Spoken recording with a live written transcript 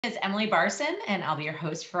Is Emily Barson, and I'll be your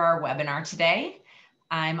host for our webinar today.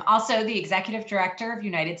 I'm also the Executive Director of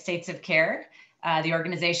United States of Care, the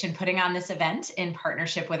organization putting on this event in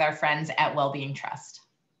partnership with our friends at Wellbeing Trust.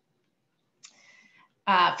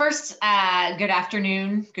 First, good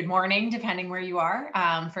afternoon, good morning, depending where you are.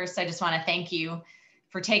 First, I just want to thank you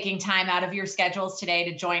for taking time out of your schedules today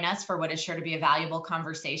to join us for what is sure to be a valuable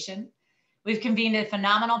conversation. We've convened a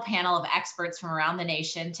phenomenal panel of experts from around the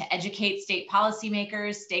nation to educate state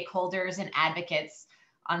policymakers, stakeholders, and advocates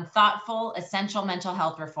on thoughtful, essential mental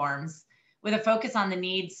health reforms with a focus on the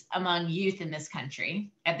needs among youth in this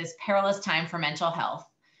country at this perilous time for mental health,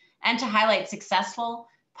 and to highlight successful,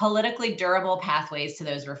 politically durable pathways to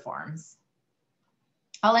those reforms.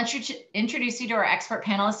 I'll introduce you to our expert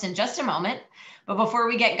panelists in just a moment, but before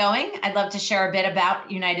we get going, I'd love to share a bit about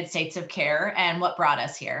United States of Care and what brought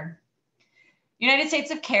us here. United States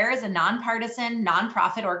of Care is a nonpartisan,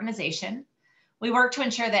 nonprofit organization. We work to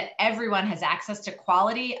ensure that everyone has access to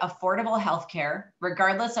quality, affordable healthcare,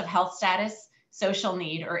 regardless of health status, social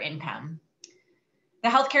need, or income. The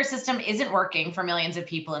healthcare system isn't working for millions of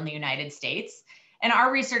people in the United States, and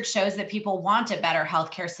our research shows that people want a better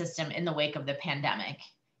healthcare system in the wake of the pandemic.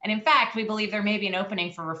 And in fact, we believe there may be an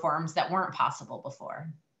opening for reforms that weren't possible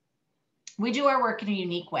before. We do our work in a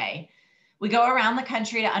unique way. We go around the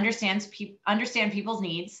country to understand people's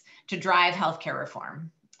needs to drive healthcare reform.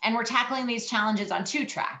 And we're tackling these challenges on two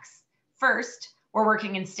tracks. First, we're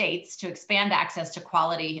working in states to expand access to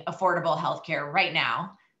quality, affordable healthcare right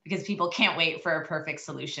now, because people can't wait for a perfect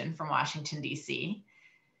solution from Washington, D.C.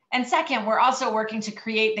 And second, we're also working to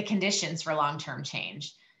create the conditions for long-term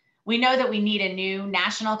change. We know that we need a new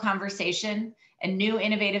national conversation and new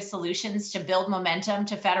innovative solutions to build momentum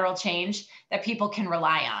to federal change that people can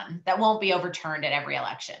rely on, that won't be overturned at every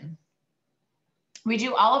election. We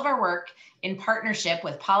do all of our work in partnership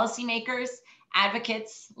with policymakers,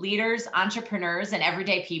 advocates, leaders, entrepreneurs, and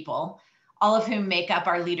everyday people, all of whom make up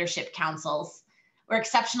our leadership councils. We're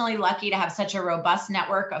exceptionally lucky to have such a robust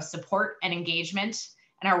network of support and engagement,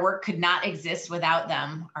 and our work could not exist without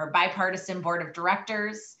them. Our bipartisan board of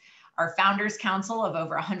directors, our founders council of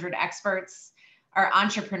over 100 experts, our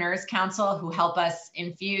Entrepreneurs Council, who help us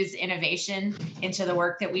infuse innovation into the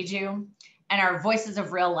work that we do, and our Voices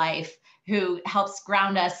of Real Life, who helps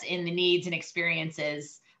ground us in the needs and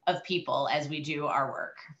experiences of people as we do our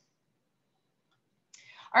work.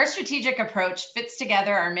 Our strategic approach fits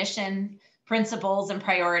together our mission, principles, and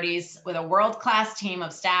priorities with a world-class team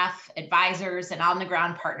of staff, advisors, and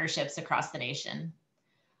on-the-ground partnerships across the nation.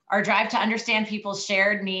 Our drive to understand people's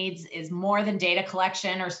shared needs is more than data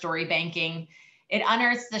collection or story banking. It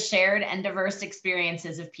unearths the shared and diverse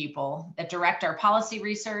experiences of people that direct our policy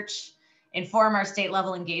research, inform our state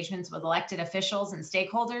level engagements with elected officials and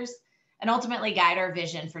stakeholders, and ultimately guide our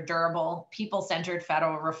vision for durable, people-centered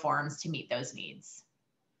federal reforms to meet those needs.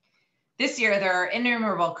 This year, there are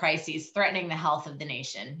innumerable crises threatening the health of the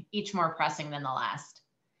nation, each more pressing than the last.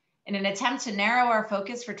 In an attempt to narrow our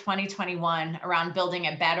focus for 2021 around building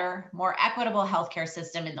a better, more equitable healthcare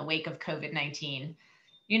system in the wake of COVID-19,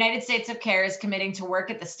 United States of Care is committing to work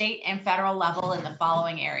at the state and federal level in the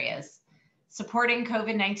following areas: supporting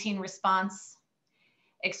COVID-19 response,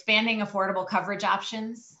 expanding affordable coverage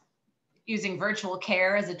options, using virtual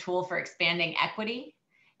care as a tool for expanding equity,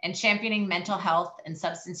 and championing mental health and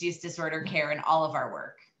substance use disorder care in all of our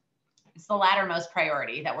work. It's the lattermost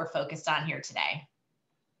priority that we're focused on here today.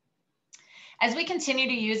 As we continue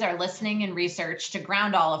to use our listening and research to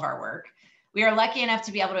ground all of our work, we are lucky enough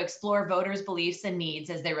to be able to explore voters' beliefs and needs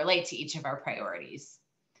as they relate to each of our priorities.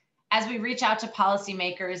 As we reach out to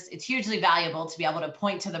policymakers, it's hugely valuable to be able to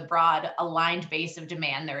point to the broad, aligned base of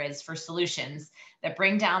demand there is for solutions that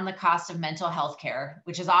bring down the cost of mental health care,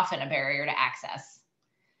 which is often a barrier to access.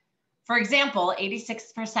 For example,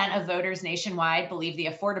 86% of voters nationwide believe the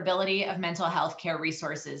affordability of mental health care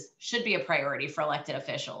resources should be a priority for elected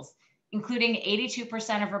officials, including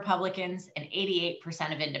 82% of Republicans and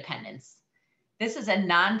 88% of independents. This is a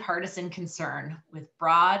nonpartisan concern with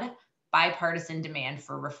broad, bipartisan demand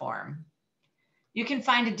for reform. You can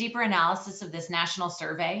find a deeper analysis of this national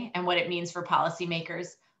survey and what it means for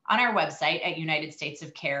policymakers on our website at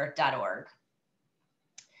unitedstatesofcare.org.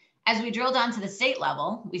 As we drill down to the state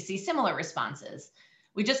level, we see similar responses.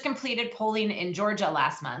 We just completed polling in Georgia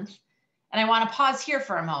last month, and I want to pause here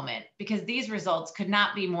for a moment because these results could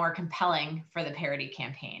not be more compelling for the Parity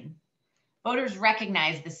campaign. Voters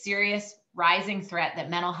recognize the serious rising threat that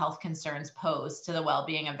mental health concerns pose to the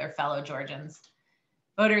well-being of their fellow Georgians.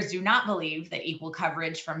 Voters do not believe that equal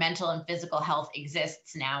coverage for mental and physical health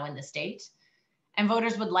exists now in the state, and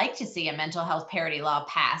voters would like to see a mental health parity law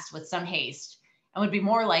passed with some haste and would be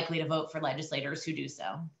more likely to vote for legislators who do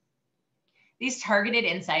so. These targeted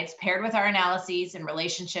insights, paired with our analyses and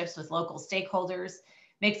relationships with local stakeholders,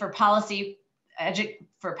 make for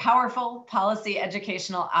powerful policy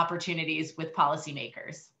educational opportunities with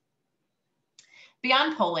policymakers.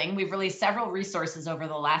 Beyond polling, we've released several resources over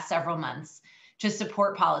the last several months to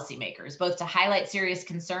support policymakers, both to highlight serious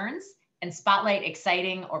concerns and spotlight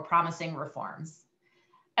exciting or promising reforms.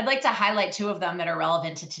 I'd like to highlight two of them that are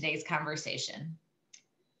relevant to today's conversation.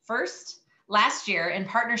 First, last year, in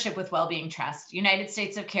partnership with Wellbeing Trust, United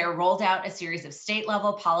States of Care rolled out a series of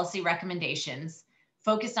state-level policy recommendations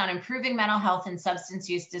focused on improving mental health and substance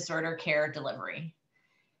use disorder care delivery.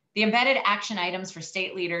 The embedded action items for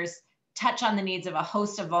state leaders touch on the needs of a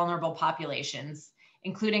host of vulnerable populations,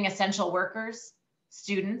 including essential workers,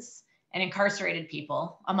 students, and incarcerated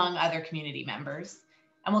people, among other community members,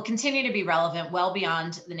 and will continue to be relevant well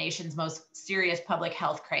beyond the nation's most serious public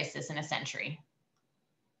health crisis in a century.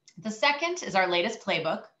 The second is our latest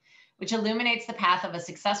playbook, which illuminates the path of a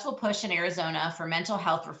successful push in Arizona for mental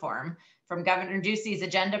health reform, from Governor Ducey's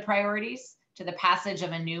agenda priorities to the passage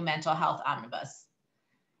of a new mental health omnibus.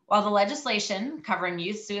 While the legislation covering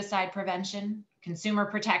youth suicide prevention, consumer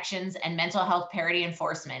protections, and mental health parity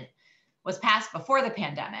enforcement was passed before the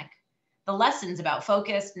pandemic, the lessons about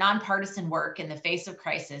focused, nonpartisan work in the face of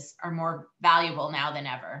crisis are more valuable now than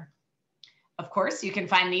ever. Of course, you can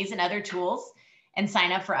find these and other tools and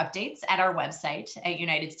sign up for updates at our website at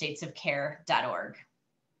unitedstatesofcare.org.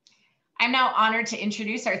 I'm now honored to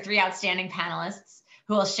introduce our three outstanding panelists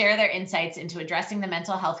who will share their insights into addressing the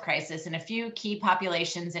mental health crisis in a few key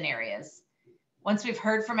populations and areas. Once we've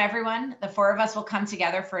heard from everyone, the four of us will come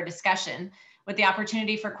together for a discussion with the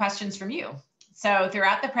opportunity for questions from you. So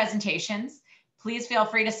throughout the presentations, please feel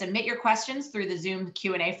free to submit your questions through the Zoom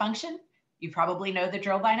Q&A function. You probably know the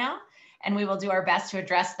drill by now, and we will do our best to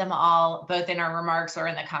address them all, both in our remarks or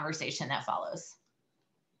in the conversation that follows.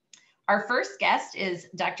 Our first guest is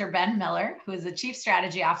Dr. Ben Miller, who is the Chief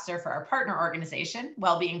Strategy Officer for our partner organization,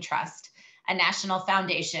 Wellbeing Trust, a national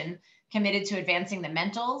foundation committed to advancing the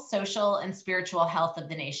mental, social, and spiritual health of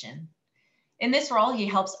the nation. In this role, he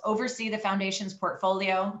helps oversee the foundation's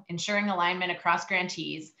portfolio, ensuring alignment across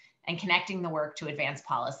grantees, and connecting the work to advance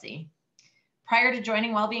policy. Prior to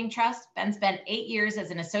joining Wellbeing Trust, Ben spent 8 years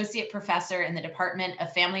as an associate professor in the Department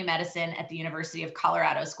of Family Medicine at the University of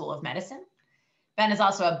Colorado School of Medicine. Ben is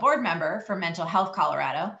also a board member for Mental Health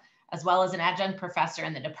Colorado, as well as an adjunct professor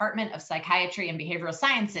in the Department of Psychiatry and Behavioral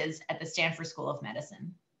Sciences at the Stanford School of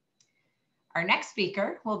Medicine. Our next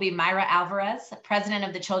speaker will be Mayra Alvarez, president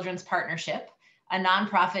of the Children's Partnership, a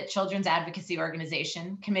nonprofit children's advocacy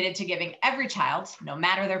organization committed to giving every child, no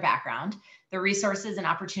matter their background, the resources and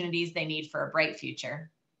opportunities they need for a bright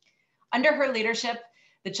future. Under her leadership,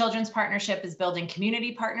 the Children's Partnership is building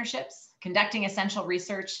community partnerships, conducting essential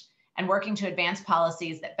research, and working to advance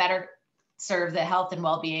policies that better serve the health and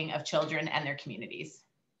well-being of children and their communities.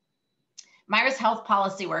 Mayra's health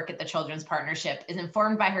policy work at the Children's Partnership is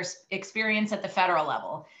informed by her experience at the federal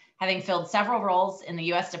level, having filled several roles in the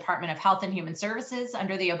U.S. Department of Health and Human Services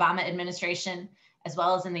under the Obama administration, as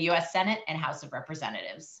well as in the U.S. Senate and House of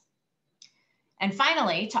Representatives. And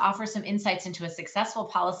finally, to offer some insights into a successful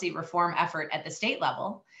policy reform effort at the state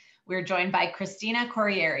level, we're joined by Christina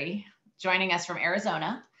Corriere, joining us from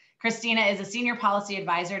Arizona. Christina is a senior policy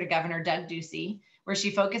advisor to Governor Doug Ducey, where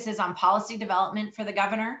she focuses on policy development for the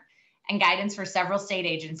governor and guidance for several state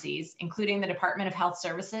agencies, including the Department of Health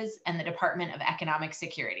Services and the Department of Economic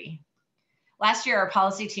Security. Last year, our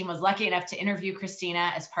policy team was lucky enough to interview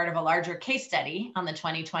Christina as part of a larger case study on the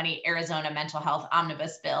 2020 Arizona Mental Health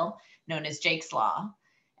Omnibus Bill, known as Jake's Law.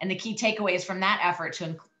 And the key takeaways from that effort to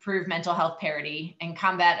improve mental health parity and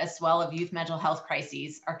combat a swell of youth mental health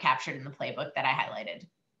crises are captured in the playbook that I highlighted.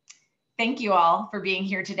 Thank you all for being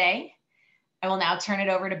here today. I will now turn it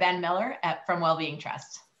over to Ben Miller from Wellbeing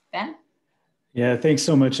Trust. Ben? Yeah, thanks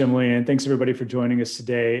so much, Emily, and thanks everybody for joining us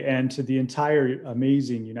today, and to the entire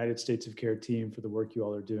amazing United States of Care team for the work you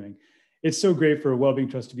all are doing. It's so great for Wellbeing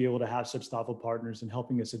Trust to be able to have such thoughtful partners in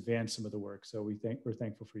helping us advance some of the work. So we're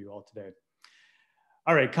thankful for you all today.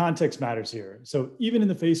 All right, context matters here. So even in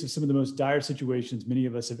the face of some of the most dire situations many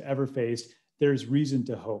of us have ever faced, there's reason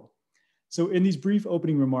to hope. So in these brief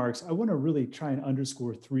opening remarks, I want to really try and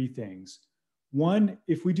underscore three things. One,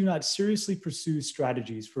 if we do not seriously pursue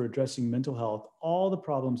strategies for addressing mental health, all the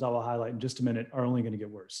problems I will highlight in just a minute are only going to get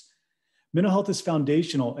worse. Mental health is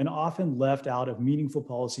foundational and often left out of meaningful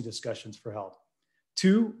policy discussions for health.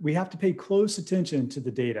 Two, we have to pay close attention to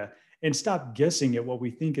the data and stop guessing at what we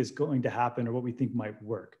think is going to happen or what we think might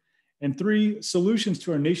work. And three, solutions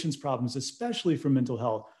to our nation's problems, especially for mental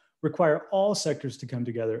health, require all sectors to come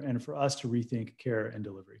together and for us to rethink care and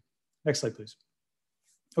delivery. Next slide, please.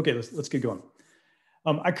 Okay, let's get going.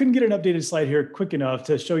 I couldn't get an updated slide here quick enough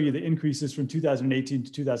to show you the increases from 2018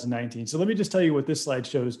 to 2019. So let me just tell you what this slide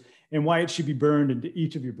shows and why it should be burned into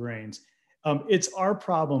each of your brains. It's our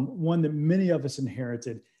problem, one that many of us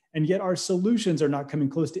inherited, and yet our solutions are not coming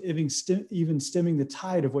close to even stemming the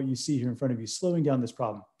tide of what you see here in front of you, slowing down this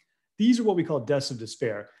problem. These are what we call deaths of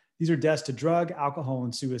despair. These are deaths to drug, alcohol,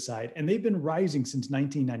 and suicide, and they've been rising since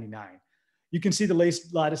 1999. You can see the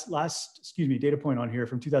last data point on here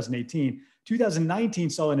from 2018. 2019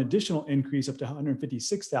 saw an additional increase up to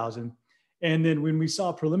 156,000. And then when we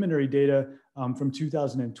saw preliminary data from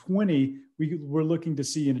 2020, we were looking to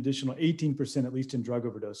see an additional 18%, at least in drug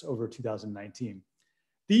overdose over 2019.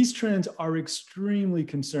 These trends are extremely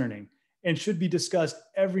concerning and should be discussed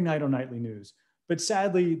every night on nightly news. But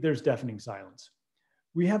sadly, there's deafening silence.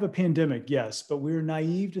 We have a pandemic, yes, but we're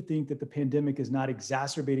naive to think that the pandemic is not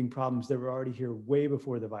exacerbating problems that were already here way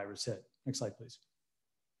before the virus hit. Next slide, please.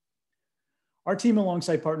 Our team,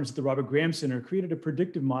 alongside partners at the Robert Graham Center, created a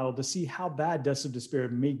predictive model to see how bad deaths of despair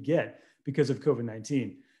may get because of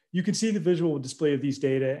COVID-19. You can see the visual display of these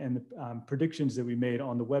data and the predictions that we made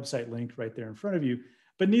on the website linked right there in front of you.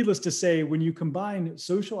 But needless to say, when you combine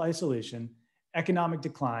social isolation, economic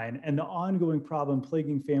decline, and the ongoing problem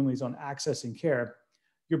plaguing families on accessing care,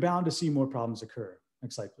 you're bound to see more problems occur.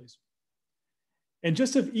 Next slide, please. And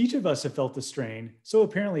just as each of us have felt the strain, so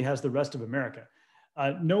apparently has the rest of America.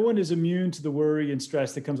 No one is immune to the worry and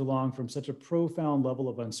stress that comes along from such a profound level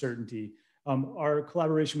of uncertainty. Our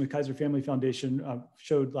collaboration with Kaiser Family Foundation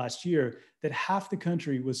showed last year that half the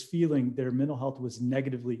country was feeling their mental health was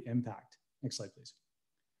negatively impacted. Next slide, please.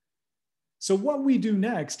 So what we do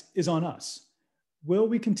next is on us. Will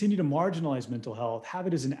we continue to marginalize mental health, have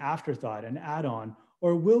it as an afterthought, an add-on,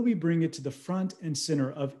 or will we bring it to the front and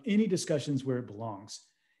center of any discussions where it belongs?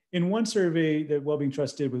 In one survey that Wellbeing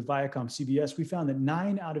Trust did with Viacom CBS, we found that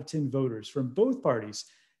 9 out of 10 voters from both parties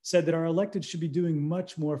said that our electeds should be doing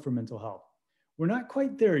much more for mental health. We're not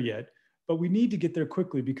quite there yet, but we need to get there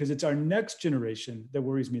quickly because it's our next generation that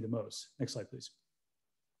worries me the most. Next slide, please.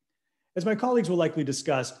 As my colleagues will likely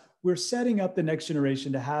discuss, we're setting up the next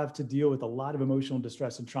generation to have to deal with a lot of emotional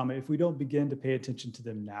distress and trauma if we don't begin to pay attention to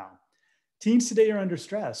them now. Teens today are under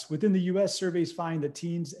stress. Within the US, surveys find that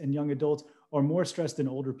teens and young adults are more stressed than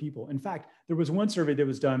older people. In fact, there was one survey that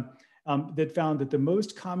was done that found that the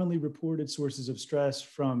most commonly reported sources of stress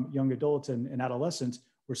from young adults and adolescents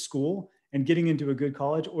were school and getting into a good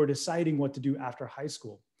college or deciding what to do after high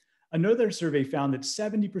school. Another survey found that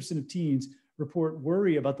 70% of teens report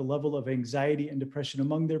worry about the level of anxiety and depression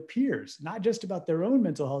among their peers, not just about their own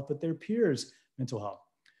mental health, but their peers' mental health.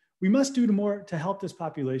 We must do more to help this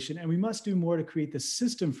population, and we must do more to create the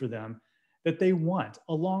system for them that they want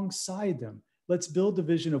alongside them. Let's build the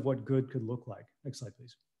vision of what good could look like. Next slide,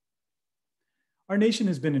 please. Our nation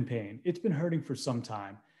has been in pain. It's been hurting for some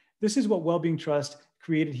time. This is what Wellbeing Trust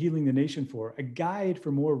created Healing the Nation for, a guide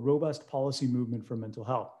for more robust policy movement for mental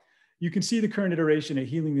health. You can see the current iteration at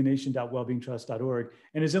healingthenation.wellbeingtrust.org.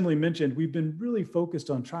 And as Emily mentioned, we've been really focused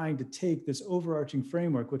on trying to take this overarching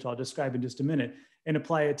framework, which I'll describe in just a minute, and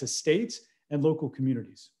apply it to states and local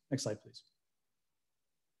communities. Next slide, please.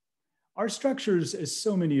 Our structures, as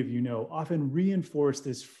so many of you know, often reinforce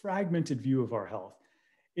this fragmented view of our health.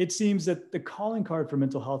 It seems that the calling card for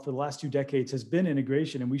mental health for the last 2 decades has been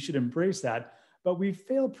integration, and we should embrace that, but we've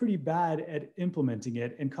failed pretty bad at implementing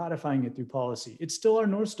it and codifying it through policy. It's still our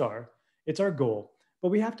North Star, it's our goal, but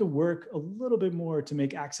we have to work a little bit more to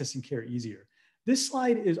make accessing care easier. This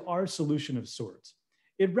slide is our solution of sorts.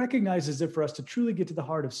 It recognizes that for us to truly get to the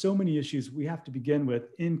heart of so many issues, we have to begin with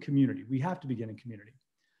in community. We have to begin in community.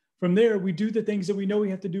 From there, we do the things that we know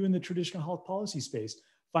we have to do in the traditional health policy space,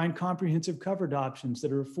 find comprehensive covered options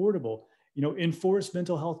that are affordable, enforce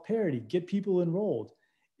mental health parity, get people enrolled.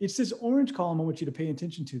 It's this orange column I want you to pay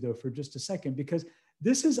attention to, though, for just a second, because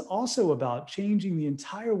this is also about changing the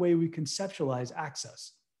entire way we conceptualize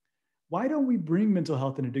access. Why don't we bring mental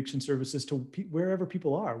health and addiction services to wherever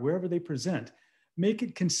people are, wherever they present, make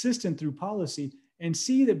it consistent through policy, and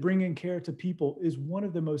see that bringing care to people is one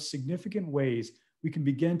of the most significant ways we can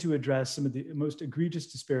begin to address some of the most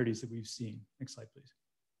egregious disparities that we've seen. Next slide, please.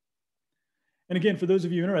 And again, for those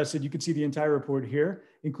of you interested, you can see the entire report here,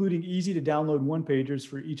 including easy to download one-pagers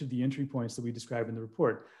for each of the entry points that we describe in the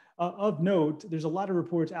report. Of note, there's a lot of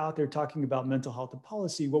reports out there talking about mental health and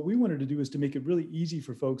policy. What we wanted to do is to make it really easy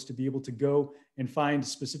for folks to be able to go and find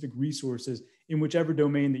specific resources in whichever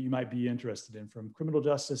domain that you might be interested in, from criminal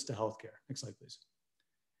justice to healthcare. Next slide, please.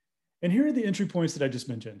 And here are the entry points that I just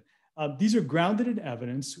mentioned. These are grounded in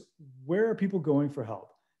evidence. Where are people going for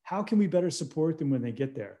help? How can we better support them when they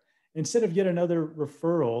get there? Instead of yet another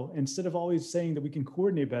referral, instead of always saying that we can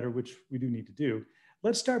coordinate better, which we do need to do,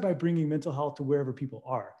 let's start by bringing mental health to wherever people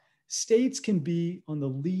are. States can be on the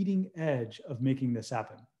leading edge of making this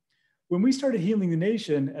happen. When we started Healing the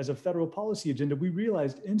Nation as a federal policy agenda, we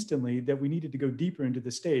realized instantly that we needed to go deeper into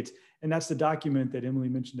the states. And that's the document that Emily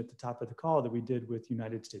mentioned at the top of the call that we did with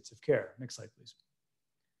United States of Care. Next slide, please.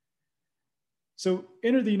 So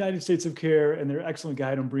enter the United States of Care and their excellent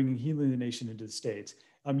guide on bringing Healing the Nation into the states.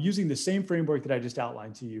 Using the same framework that I just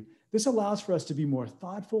outlined to you. This allows for us to be more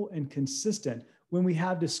thoughtful and consistent when we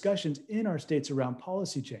have discussions in our states around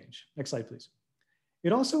policy change. Next slide, please.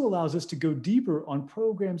 It also allows us to go deeper on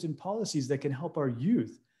programs and policies that can help our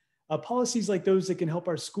youth. Policies like those that can help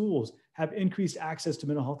our schools have increased access to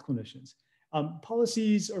mental health clinicians.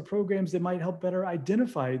 Policies or programs that might help better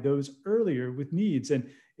identify those earlier with needs. And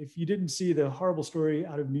if you didn't see the horrible story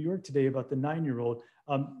out of New York today about the 9-year-old,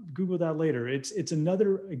 Google that later. It's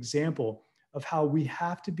another example of how we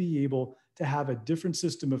have to be able to have a different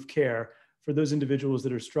system of care for those individuals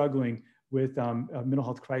that are struggling with a mental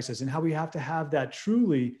health crisis, and how we have to have that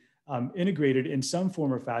truly integrated in some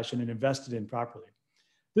form or fashion and invested in properly.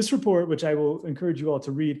 This report, which I will encourage you all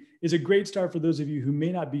to read, is a great start for those of you who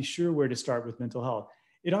may not be sure where to start with mental health.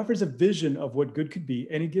 It offers a vision of what good could be,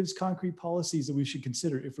 and it gives concrete policies that we should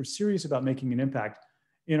consider if we're serious about making an impact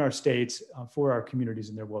in our states for our communities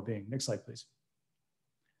and their well-being. Next slide, please.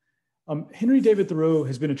 Henry David Thoreau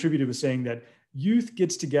has been attributed with saying that youth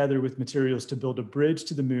gets together with materials to build a bridge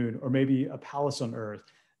to the moon or maybe a palace on earth.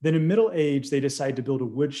 Then in middle age, they decide to build a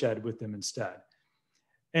woodshed with them instead.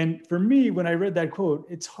 And for me, when I read that quote,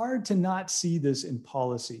 it's hard to not see this in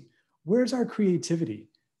policy. Where's our creativity?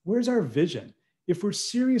 Where's our vision? If we're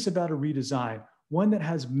serious about a redesign, one that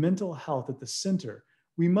has mental health at the center,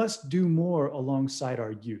 we must do more alongside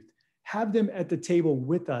our youth. Have them at the table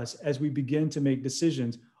with us as we begin to make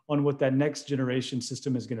decisions on what that next generation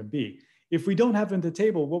system is going to be. If we don't have them at the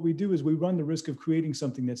table, what we do is we run the risk of creating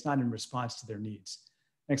something that's not in response to their needs.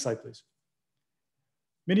 Next slide, please.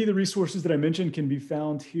 Many of the resources that I mentioned can be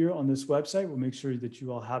found here on this website. We'll make sure that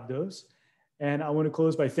you all have those. And I want to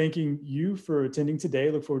close by thanking you for attending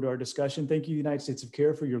today. Look forward to our discussion. Thank you, United States of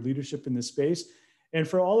Care, for your leadership in this space. And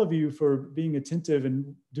for all of you for being attentive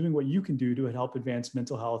and doing what you can do to help advance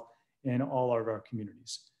mental health in all of our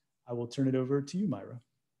communities. I will turn it over to you, Myra.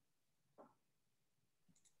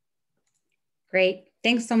 Great.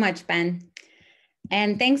 Thanks so much, Ben.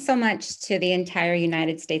 And thanks so much to the entire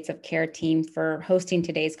United States of Care team for hosting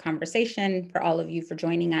today's conversation, for all of you for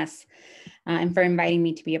joining us, and for inviting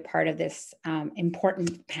me to be a part of this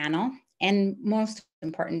important panel. And most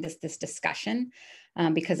important, this discussion,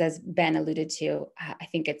 because as Ben alluded to, I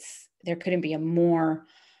think there couldn't be a more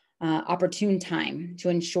opportune time to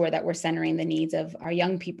ensure that we're centering the needs of our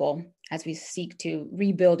young people as we seek to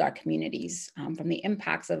rebuild our communities from the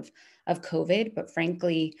impacts of COVID, but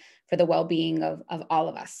frankly, for the well-being of all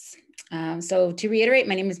of us. So to reiterate,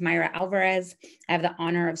 my name is Myra Alvarez. I have the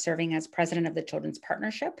honor of serving as president of the Children's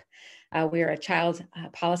Partnership. We are a child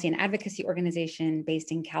policy and advocacy organization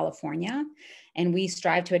based in California, and we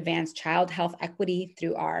strive to advance child health equity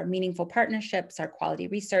through our meaningful partnerships, our quality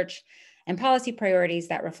research, and policy priorities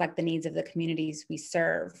that reflect the needs of the communities we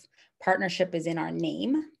serve. Partnership is in our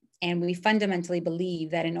name, and we fundamentally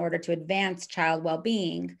believe that in order to advance child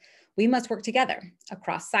well-being, we must work together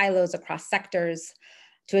across silos, across sectors,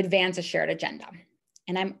 to advance a shared agenda.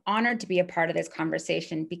 And I'm honored to be a part of this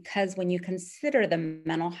conversation because when you consider the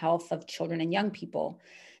mental health of children and young people,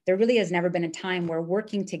 there really has never been a time where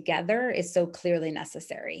working together is so clearly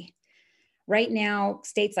necessary. Right now,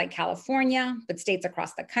 states like California, but states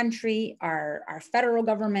across the country, our federal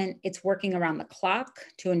government, it's working around the clock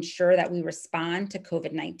to ensure that we respond to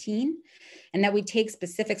COVID-19 and that we take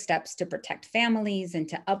specific steps to protect families and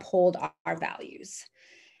to uphold our values.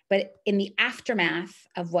 But in the aftermath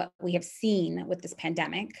of what we have seen with this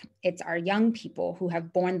pandemic, it's our young people who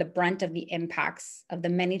have borne the brunt of the impacts of the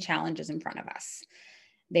many challenges in front of us.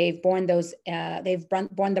 They've borne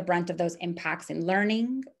the brunt of those impacts in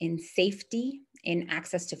learning, in safety, in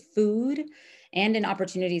access to food, and in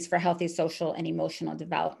opportunities for healthy social and emotional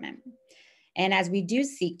development. And as we do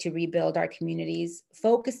seek to rebuild our communities,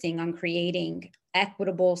 focusing on creating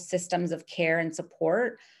equitable systems of care and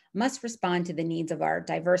support must respond to the needs of our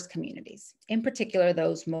diverse communities, in particular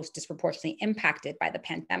those most disproportionately impacted by the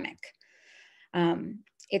pandemic.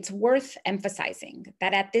 It's worth emphasizing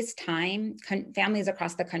that at this time, families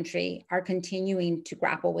across the country are continuing to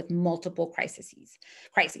grapple with multiple crises,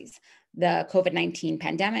 the COVID-19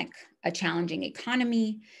 pandemic, a challenging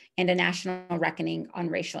economy, and a national reckoning on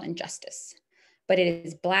racial injustice. But it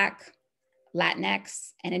is Black,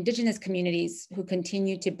 Latinx, and Indigenous communities who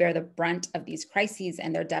continue to bear the brunt of these crises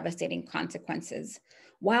and their devastating consequences,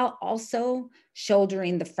 while also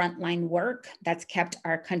shouldering the frontline work that's kept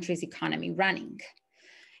our country's economy running.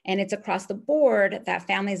 And it's across the board that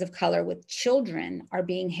families of color with children are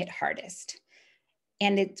being hit hardest.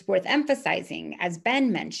 And it's worth emphasizing, as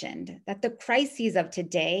Ben mentioned, that the crises of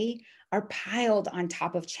today are piled on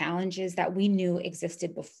top of challenges that we knew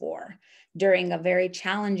existed before during a very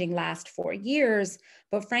challenging last 4 years,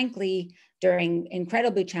 but frankly, during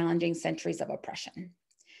incredibly challenging centuries of oppression.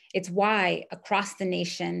 It's why across the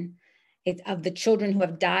nation, of the children who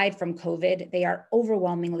have died from COVID, they are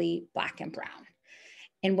overwhelmingly Black and brown.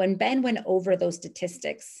 And when Ben went over those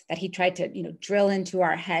statistics that he tried to drill into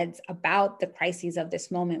our heads about the crises of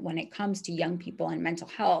this moment when it comes to young people and mental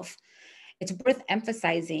health, it's worth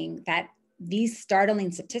emphasizing that these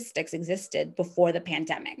startling statistics existed before the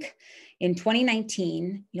pandemic. In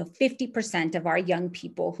 2019, 50% of our young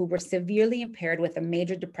people who were severely impaired with a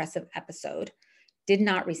major depressive episode did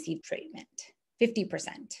not receive treatment,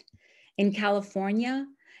 50%. In California,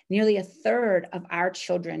 nearly a third of our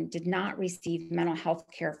children did not receive mental health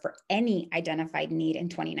care for any identified need in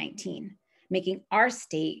 2019, making our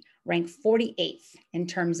state rank 48th in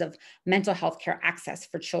terms of mental health care access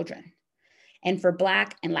for children. And for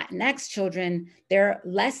Black and Latinx children, they're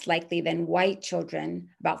less likely than white children,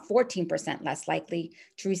 about 14% less likely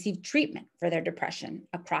to receive treatment for their depression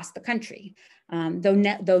across the country,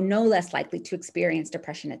 though no less likely to experience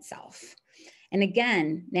depression itself. And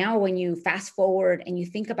again, now when you fast forward and you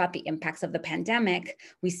think about the impacts of the pandemic,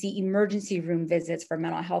 we see emergency room visits for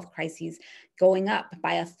mental health crises going up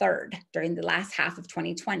by a third during the last half of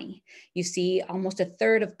 2020. You see almost a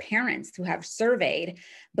third of parents who have surveyed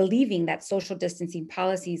believing that social distancing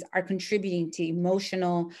policies are contributing to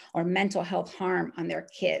emotional or mental health harm on their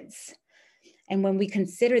kids. And when we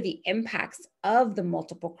consider the impacts of the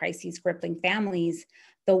multiple crises crippling families,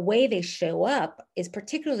 the way they show up is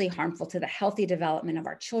particularly harmful to the healthy development of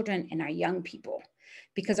our children and our young people.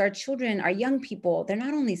 Because our children, our young people, they're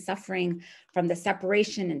not only suffering from the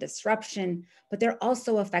separation and disruption, but they're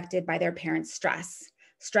also affected by their parents' stress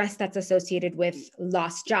that's associated with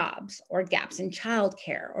lost jobs or gaps in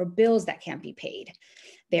childcare or bills that can't be paid.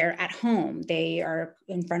 They're at home, they are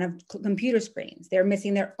in front of computer screens, they're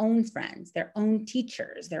missing their own friends, their own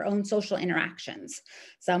teachers, their own social interactions.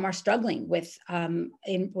 Some are struggling with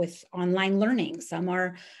online learning, some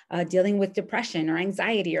are dealing with depression or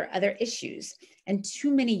anxiety or other issues. And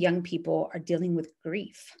too many young people are dealing with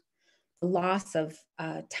grief, the loss of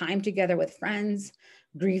time together with friends,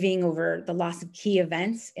 grieving over the loss of key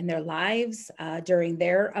events in their lives during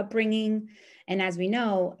their upbringing. And as we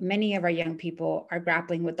know, many of our young people are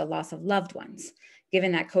grappling with the loss of loved ones,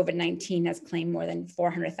 given that COVID-19 has claimed more than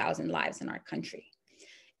 400,000 lives in our country.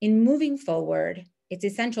 In moving forward, it's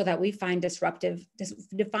essential that we find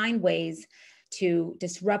define ways to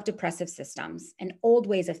disrupt oppressive systems and old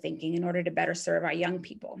ways of thinking in order to better serve our young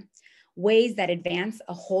people. Ways that advance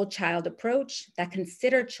a whole child approach that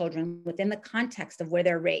consider children within the context of where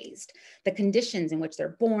they're raised, the conditions in which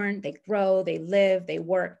they're born, they grow, they live, they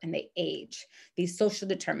work, and they age, these social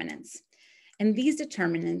determinants. And these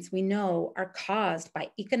determinants we know are caused by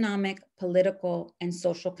economic, political, and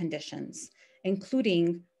social conditions,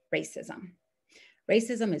 including racism.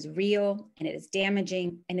 Racism is real and it is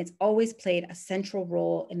damaging, and it's always played a central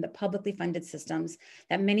role in the publicly funded systems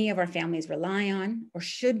that many of our families rely on or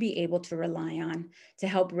should be able to rely on to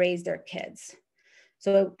help raise their kids.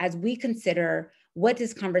 So as we consider what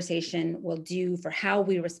this conversation will do for how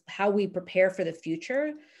we prepare for the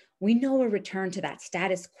future, we know a return to that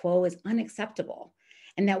status quo is unacceptable,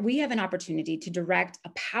 and that we have an opportunity to direct a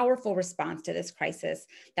powerful response to this crisis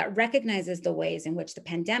that recognizes the ways in which the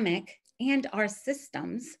pandemic and our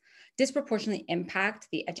systems disproportionately impact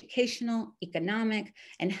the educational, economic,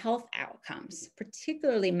 and health outcomes,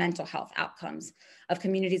 particularly mental health outcomes of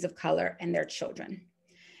communities of color and their children.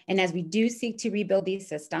 And as we do seek to rebuild these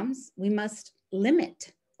systems, we must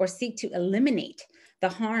limit or seek to eliminate the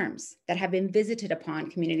harms that have been visited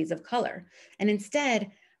upon communities of color, and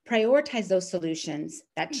instead prioritize those solutions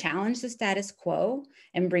that challenge the status quo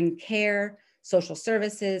and bring care, social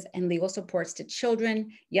services, and legal supports to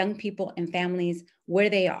children, young people, and families where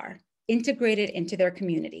they are, integrated into their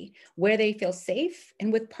community, where they feel safe,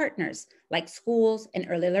 and with partners like schools and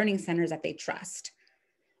early learning centers that they trust.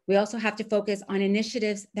 We also have to focus on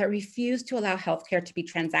initiatives that refuse to allow healthcare to be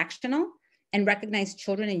transactional and recognize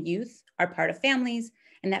children and youth are part of families,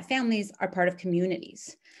 and that families are part of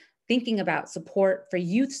communities. thinking about support for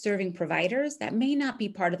youth serving providers that may not be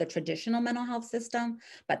part of the traditional mental health system,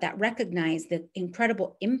 but that recognize the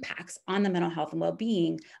incredible impacts on the mental health and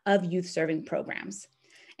well-being of youth serving programs.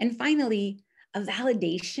 And finally, a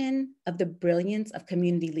validation of the brilliance of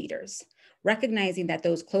community leaders, recognizing that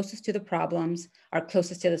those closest to the problems are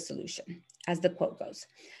closest to the solution, as the quote goes.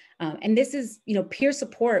 And this is, peer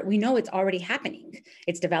support. We know it's already happening.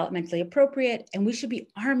 It's developmentally appropriate, and we should be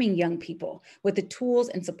arming young people with the tools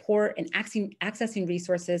and support and accessing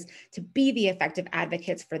resources to be the effective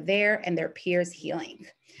advocates for their and their peers' healing.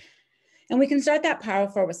 And we can start that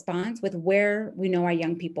powerful response with where we know our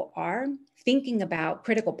young people are, thinking about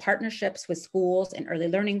critical partnerships with schools and early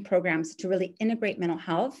learning programs to really integrate mental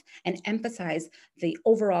health and emphasize the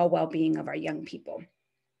overall well-being of our young people.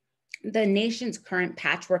 The nation's current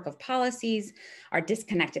patchwork of policies, our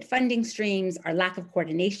disconnected funding streams, our lack of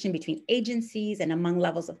coordination between agencies and among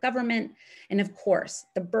levels of government, and of course,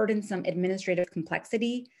 the burdensome administrative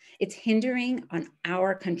complexity, it's hindering on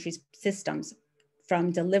our country's systems from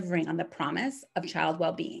delivering on the promise of child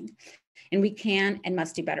well-being. And we can and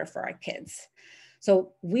must do better for our kids.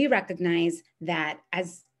 So we recognize that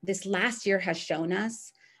as this last year has shown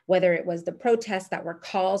us, whether it was the protests that were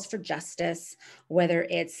calls for justice, whether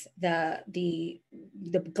it's the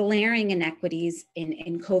glaring inequities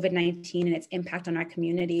in COVID-19 and its impact on our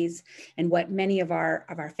communities, and what many of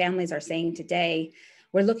our families are saying today,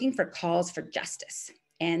 we're looking for calls for justice.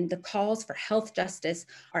 And the calls for health justice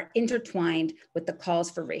are intertwined with the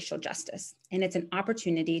calls for racial justice. And it's an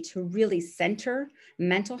opportunity to really center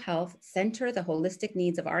mental health, center the holistic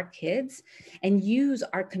needs of our kids, and use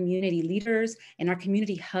our community leaders and our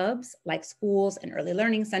community hubs like schools and early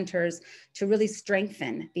learning centers to really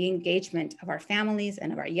strengthen the engagement of our families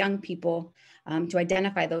and of our young people to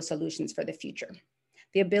identify those solutions for the future.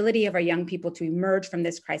 The ability of our young people to emerge from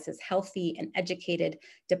this crisis healthy and educated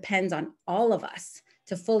depends on all of us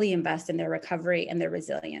to fully invest in their recovery and their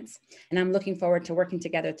resilience. And I'm looking forward to working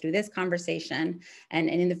together through this conversation and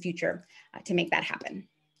in the future to make that happen.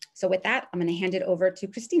 So with that, I'm going to hand it over to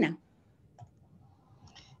Christina.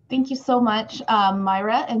 Thank you so much,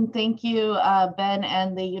 Myra, and thank you, Ben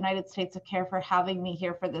and the United States of Care for having me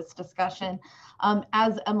here for this discussion.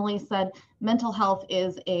 As Emily said, mental health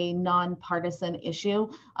is a nonpartisan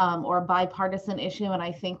issue or a bipartisan issue, and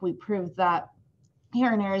I think we proved that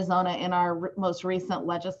here in Arizona in our most recent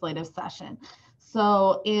legislative session.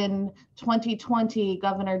 So in 2020,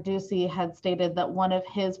 Governor Ducey had stated that one of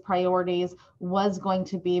his priorities was going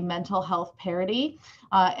to be mental health parity,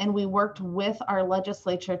 and we worked with our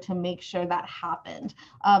legislature to make sure that happened.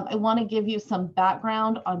 I want to give you some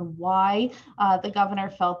background on why the governor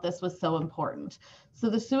felt this was so important. So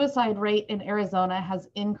the suicide rate in Arizona has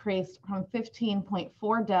increased from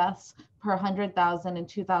 15.4 deaths per 100,000 in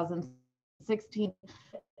 2016,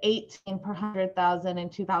 18 per 100,000 in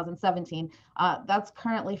 2017. That's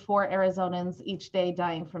currently 4 Arizonans each day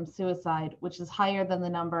dying from suicide, which is higher than the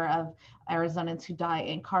number of Arizonans who die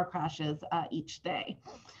in car crashes each day.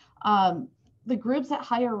 The groups at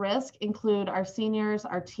higher risk include our seniors,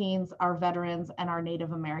 our teens, our veterans, and our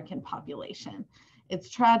Native American population. It's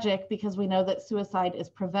tragic because we know that suicide is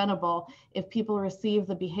preventable if people receive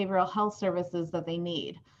the behavioral health services that they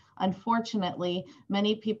need. Unfortunately,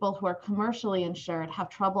 many people who are commercially insured have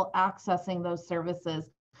trouble accessing those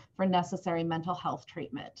services for necessary mental health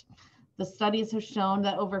treatment. The studies have shown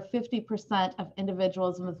that over 50% of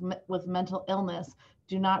individuals with mental illness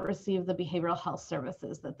do not receive the behavioral health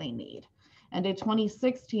services that they need. And a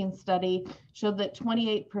 2016 study showed that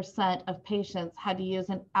 28% of patients had to use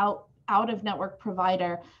an out-of-network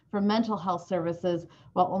provider for mental health services,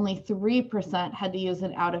 while only 3% had to use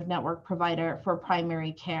an out-of-network provider for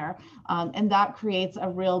primary care. And that creates a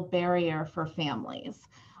real barrier for families.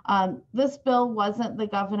 This bill wasn't the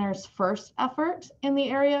governor's first effort in the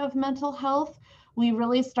area of mental health. We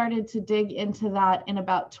really started to dig into that in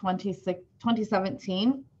about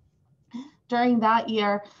 2017. During that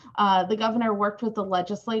year, the governor worked with the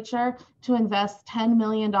legislature to invest $10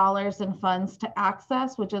 million in funds to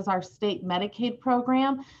Access, which is our state Medicaid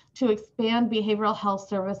program, to expand behavioral health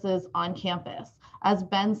services on campus. As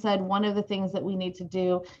Ben said, one of the things that we need to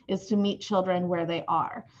do is to meet children where they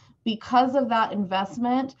are. Because of that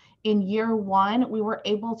investment, in year one, we were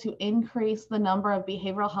able to increase the number of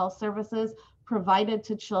behavioral health services provided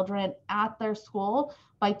to children at their school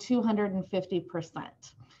by 250%.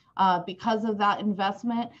 Because of that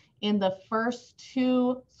investment, in the first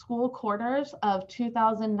 2 school quarters of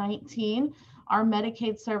 2019, our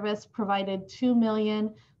Medicaid service provided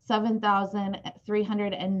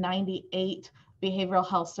 2,007,398 behavioral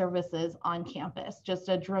health services on campus, just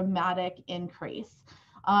a dramatic increase.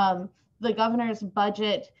 The governor's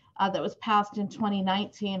budget that was passed in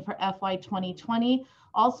 2019 for FY 2020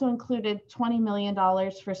 also included $20 million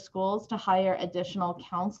for schools to hire additional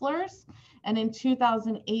counselors. And in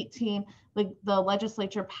 2018, the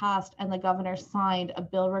legislature passed and the governor signed a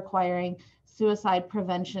bill requiring suicide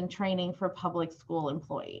prevention training for public school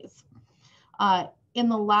employees. In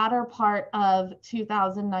the latter part of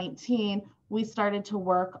 2019, we started to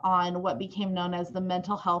work on what became known as the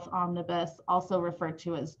Mental Health Omnibus, also referred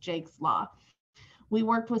to as Jake's Law. We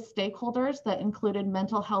worked with stakeholders that included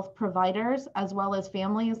mental health providers, as well as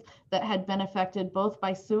families that had been affected both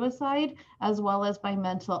by suicide as well as by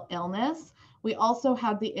mental illness. We also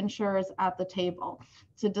had the insurers at the table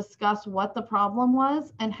to discuss what the problem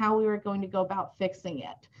was and how we were going to go about fixing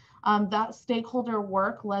it. That stakeholder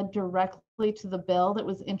work led directly to the bill that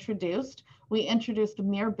was introduced. We introduced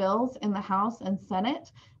mere bills in the House and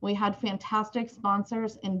Senate. We had fantastic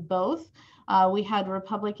sponsors in both. We had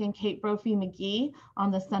Republican Kate Brophy McGee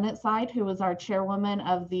on the Senate side, who was our chairwoman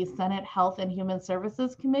of the Senate Health and Human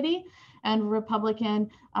Services Committee, and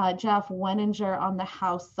Republican Jeff Wenninger on the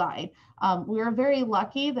House side. We were very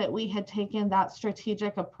lucky that we had taken that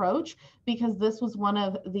strategic approach because this was one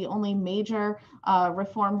of the only major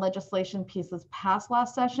reform legislation pieces passed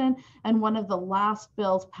last session and one of the last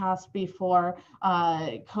bills passed before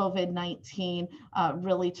COVID-19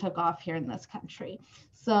 really took off here in this country.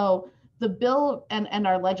 So the bill and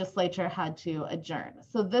our legislature had to adjourn.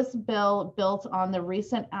 So this bill built on the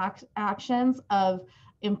recent actions of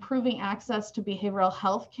improving access to behavioral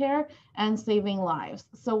health care and saving lives.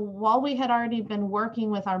 So while we had already been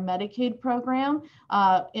working with our Medicaid program,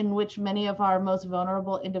 in which many of our most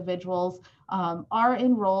vulnerable individuals are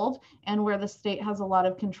enrolled and where the state has a lot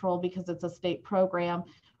of control because it's a state program,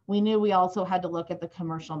 we knew we also had to look at the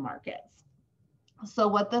commercial markets. So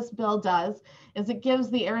what this bill does is it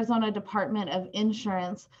gives the Arizona Department of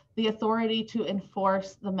Insurance the authority to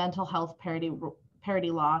enforce the mental health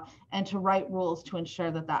parity law and to write rules to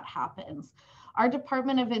ensure that that happens. Our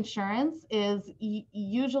Department of Insurance is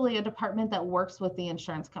usually a department that works with the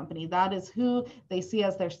insurance company. That is who they see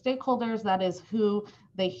as their stakeholders. That is who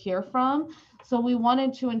they hear from. So we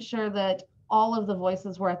wanted to ensure that all of the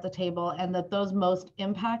voices were at the table and that those most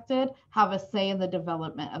impacted have a say in the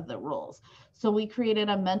development of the rules. So we created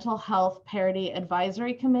a mental health parity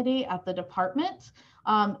advisory committee at the department.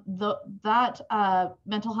 That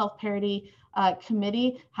mental health parity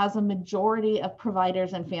committee has a majority of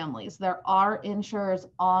providers and families. There are insurers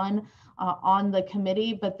on the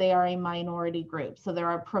committee, but they are a minority group. So there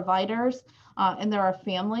are providers and there are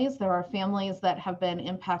families. There are families that have been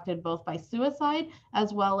impacted both by suicide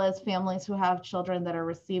as well as families who have children that are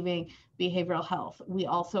receiving behavioral health. We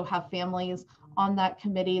also have families on that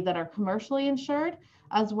committee that are commercially insured,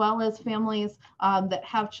 as well as families that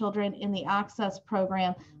have children in the Access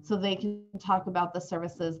program so they can talk about the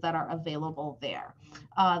services that are available there.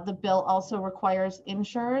 The bill also requires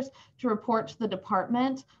insurers to report to the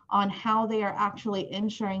department on how they are actually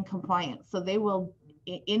ensuring compliance. So they will,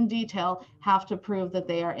 in detail, have to prove that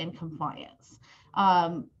they are in compliance.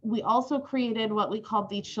 We also created what we called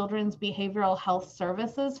the Children's Behavioral Health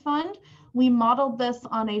Services Fund. We modeled this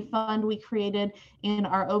on a fund we created in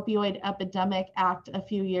our Opioid Epidemic Act a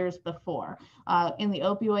few years before. In the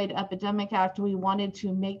Opioid Epidemic Act, we wanted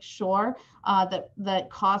to make sure that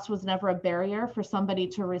cost was never a barrier for somebody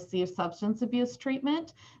to receive substance abuse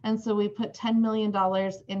treatment. And so we put $10 million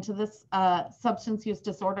into this substance use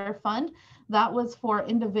disorder fund. That was for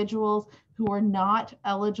individuals who were not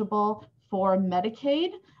eligible for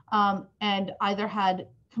Medicaid and either had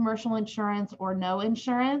commercial insurance or no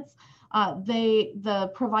insurance.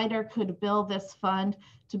 The provider could bill this fund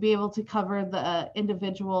to be able to cover the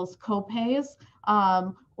individual's copays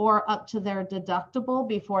or up to their deductible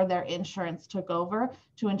before their insurance took over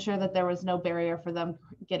to ensure that there was no barrier for them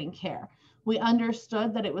getting care. We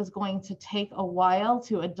understood that it was going to take a while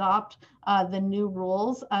to adopt the new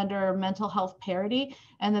rules under mental health parity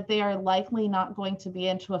and that they are likely not going to be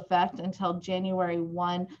into effect until January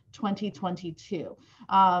 1, 2022.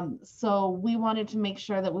 So we wanted to make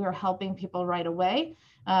sure that we were helping people right away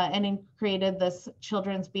and created this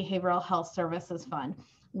Children's Behavioral Health Services Fund.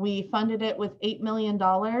 We funded it with $8 million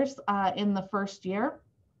in the first year.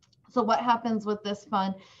 So what happens with this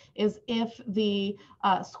fund is if the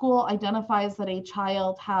school identifies that a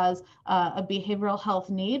child has a behavioral health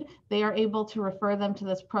need, they are able to refer them to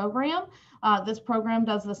this program. This program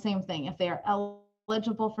does the same thing. If they are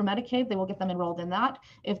eligible for Medicaid, they will get them enrolled in that.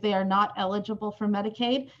 If they are not eligible for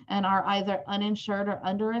Medicaid and are either uninsured or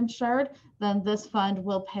underinsured, then this fund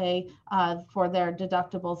will pay for their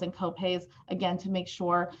deductibles and copays, again, to make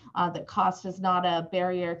sure that cost is not a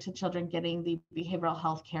barrier to children getting the behavioral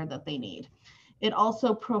health care that they need. It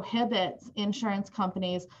also prohibits insurance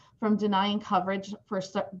companies from denying coverage for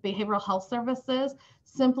behavioral health services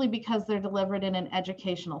simply because they're delivered in an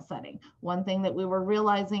educational setting. One thing that we were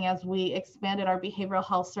realizing as we expanded our behavioral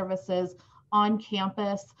health services on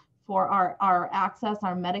campus for our access,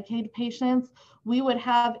 our Medicaid patients, we would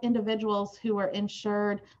have individuals who were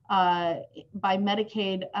insured by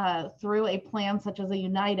Medicaid through a plan such as a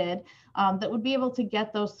United that would be able to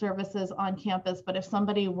get those services on campus. But if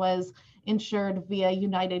somebody was insured via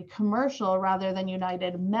United Commercial rather than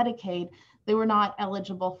United Medicaid, they were not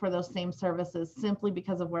eligible for those same services simply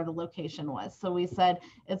because of where the location was. So we said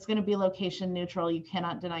it's going to be location neutral. You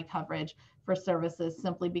cannot deny coverage for services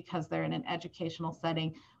simply because they're in an educational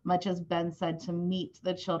setting, much as Ben said, to meet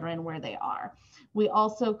the children where they are. We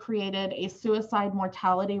also created a suicide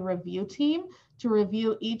mortality review team to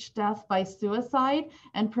review each death by suicide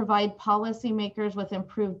and provide policymakers with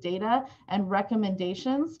improved data and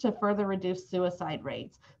recommendations to further reduce suicide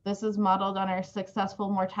rates. This is modeled on our successful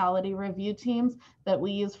mortality review teams that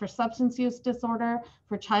we use for substance use disorder,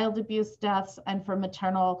 for child abuse deaths, and for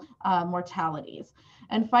maternal mortalities.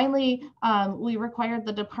 And finally, we required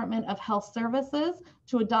the Department of Health Services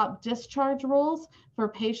to adopt discharge rules for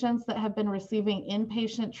patients that have been receiving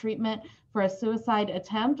inpatient treatment for a suicide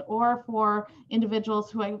attempt or for individuals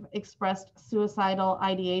who have expressed suicidal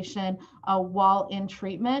ideation while in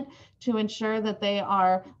treatment, to ensure that they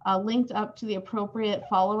are linked up to the appropriate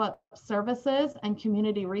follow-up services and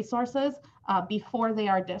community resources before they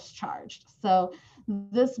are discharged. So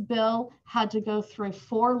this bill had to go through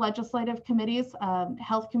 4 legislative committees,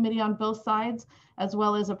 Health Committee on both sides, as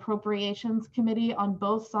well as Appropriations Committee on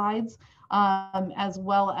both sides, as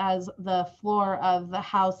well as the floor of the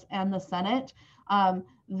House and the Senate.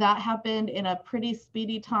 That happened in a pretty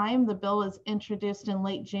speedy time. The bill was introduced in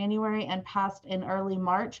late January and passed in early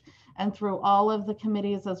March. And through all of the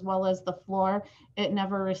committees, as well as the floor, it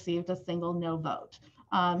never received a single no vote.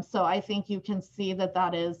 So I think you can see that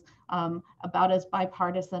that is about as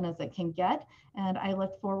bipartisan as it can get. And I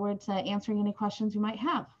look forward to answering any questions you might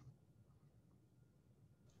have.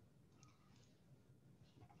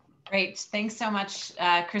 Great. Thanks so much,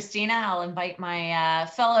 Christina. I'll invite my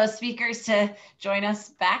fellow speakers to join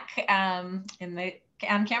us back on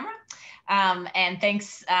camera. And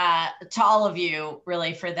thanks to all of you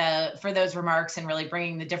really for those remarks and really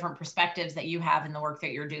bringing the different perspectives that you have in the work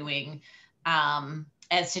that you're doing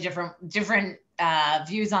as to different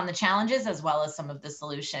views on the challenges as well as some of the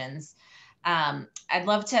solutions. I'd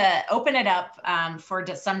love to open it up for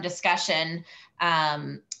some discussion.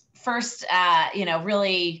 First,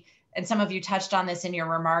 really, and some of you touched on this in your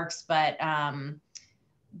remarks, but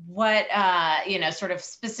what, sort of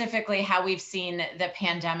specifically how we've seen the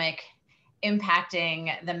pandemic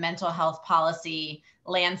impacting the mental health policy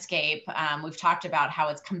landscape. We've talked about how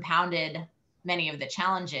it's compounded many of the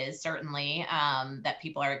challenges, certainly, that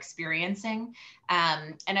people are experiencing.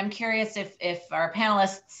 And I'm curious if our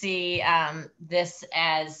panelists see this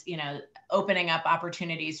as, opening up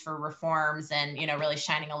opportunities for reforms and, really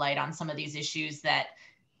shining a light on some of these issues that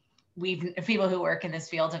people who work in this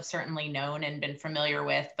field have certainly known and been familiar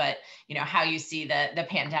with, but, how you see the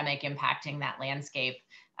pandemic impacting that landscape.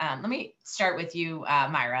 Let me start with you,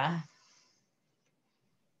 Myra.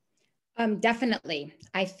 Definitely.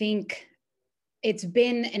 I think it's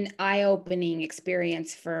been an eye-opening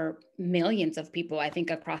experience for millions of people, I think,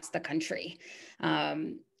 across the country.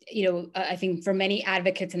 I think for many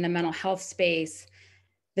advocates in the mental health space,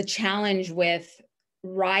 the challenge with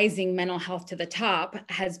rising mental health to the top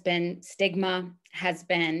has been stigma, has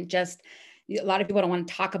been just, a lot of people don't want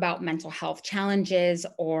to talk about mental health challenges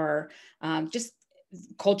or just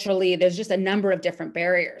culturally, there's just a number of different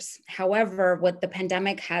barriers. However, what the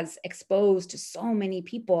pandemic has exposed to so many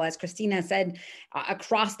people, as Christina said,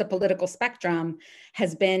 across the political spectrum,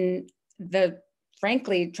 has been the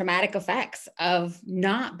frankly traumatic effects of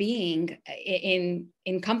not being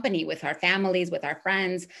in company with our families, with our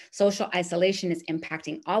friends. Social isolation is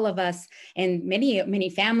impacting all of us, and many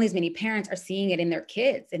families, many parents are seeing it in their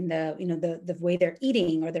kids, in the way they're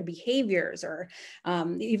eating or their behaviors, or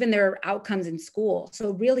even their outcomes in school.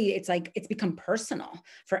 So really, it's become personal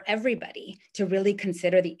for everybody to really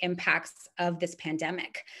consider the impacts of this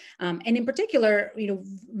pandemic, and in particular,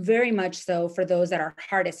 very much so for those that are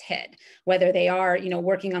hardest hit, whether they are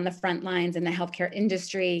working on the front lines in the healthcare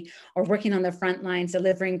industry, or working on the front lines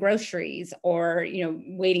delivering groceries, or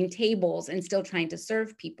waiting tables and still trying to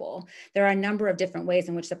serve people. There are a number of different ways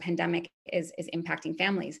in which the pandemic is impacting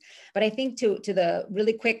families. But I think to the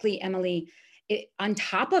really quickly, Emily, on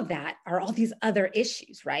top of that are all these other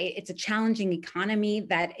issues, right? It's a challenging economy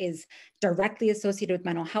that is directly associated with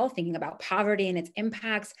mental health, thinking about poverty and its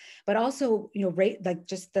impacts, but also, like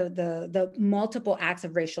just the multiple acts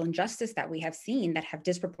of racial injustice that we have seen that have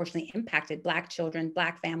disproportionately impacted Black children,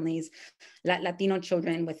 Black families, Latino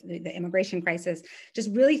children with the immigration crisis.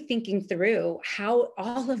 Just really thinking through how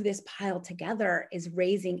all of this piled together is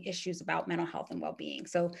raising issues about mental health and well-being.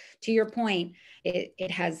 So to your point,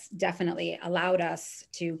 it has definitely allowed us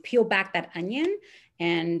to peel back that onion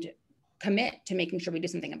and commit to making sure we do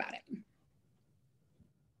something about it.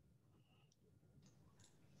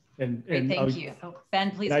 And thank you.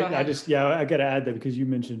 Ben, please go ahead. I got to add that because you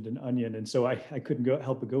mentioned an onion. And so I couldn't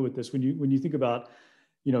help but go with this. When you think about,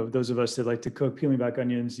 those of us that like to cook, peeling back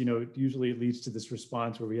onions, usually it leads to this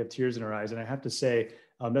response where we have tears in our eyes. And I have to say,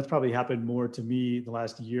 that's probably happened more to me the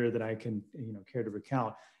last year than I can, care to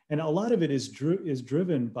recount. And a lot of it is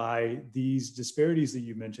driven by these disparities that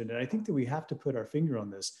you mentioned. And I think that we have to put our finger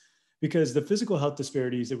on this because the physical health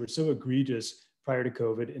disparities that were so egregious prior to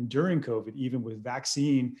COVID and during COVID, even with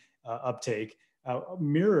vaccine uptake,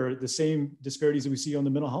 mirror the same disparities that we see on the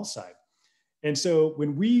mental health side. And so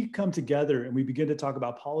when we come together and we begin to talk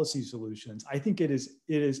about policy solutions, I think it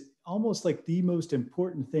is almost like the most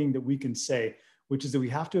important thing that we can say, which is that we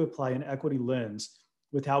have to apply an equity lens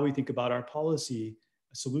with how we think about our policy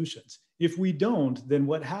solutions. If we don't, then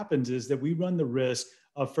what happens is that we run the risk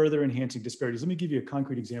of further enhancing disparities. Let me give you a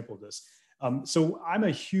concrete example of this. So I'm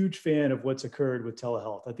a huge fan of what's occurred with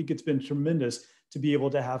telehealth. I think it's been tremendous to be able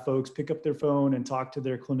to have folks pick up their phone and talk to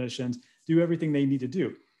their clinicians, do everything they need to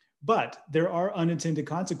do. But there are unintended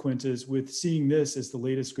consequences with seeing this as the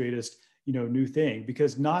latest, greatest, new thing,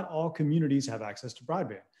 because not all communities have access to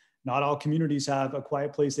broadband. Not all communities have a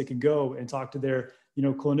quiet place they can go and talk to their,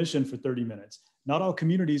 clinician for 30 minutes. Not all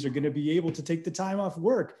communities are going to be able to take the time off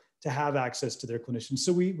work to have access to their clinicians.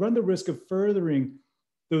 So we run the risk of furthering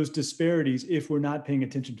those disparities if we're not paying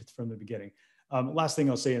attention to from the beginning. Last thing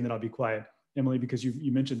I'll say, and then I'll be quiet, Emily, because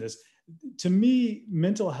you mentioned this. To me,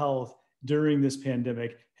 mental health during this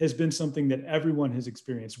pandemic has been something that everyone has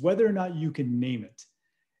experienced, whether or not you can name it.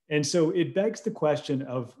 And so it begs the question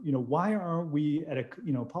of, why aren't we at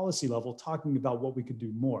a policy level talking about what we could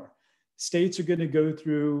do more? States are going to go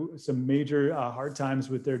through some major hard times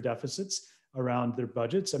with their deficits around their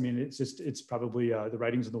budgets. I mean, it's probably the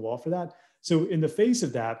writing's on the wall for that. So in the face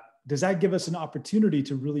of that, does that give us an opportunity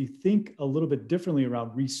to really think a little bit differently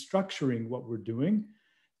around restructuring what we're doing,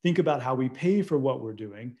 think about how we pay for what we're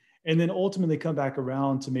doing, and then ultimately come back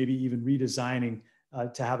around to maybe even redesigning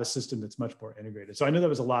to have a system that's much more integrated? So I know that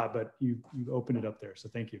was a lot, but you opened it up there. So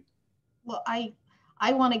thank you. Well,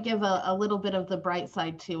 I want to give a little bit of the bright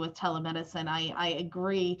side too with telemedicine. I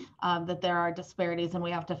agree that there are disparities and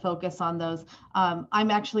we have to focus on those.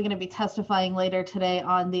 I'm actually going to be testifying later today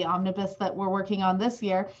on the omnibus that we're working on this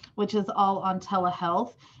year, which is all on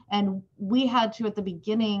telehealth. And we had to, at the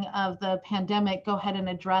beginning of the pandemic, go ahead and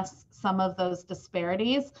address some of those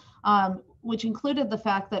disparities, which included the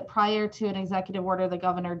fact that prior to an executive order the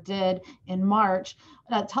governor did in March,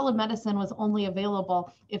 telemedicine was only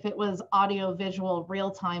available if it was audio, visual,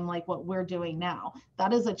 real time, like what we're doing now.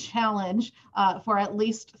 That is a challenge for at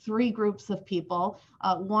least 3 groups of people.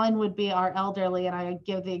 One would be our elderly, and I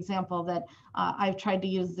give the example that I've tried to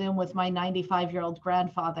use Zoom with my 95-year-old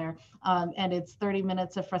grandfather, and it's 30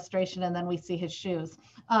 minutes of frustration, and then we see his shoes.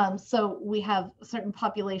 So we have certain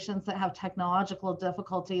populations that have technological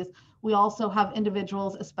difficulties. We also have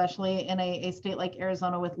individuals, especially in a state like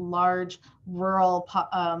Arizona with large rural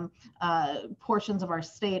portions of our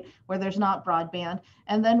state where there's not broadband.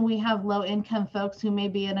 And then we have low income folks who may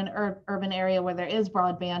be in an urban area where there is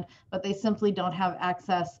broadband, but they simply don't have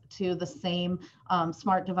access to the same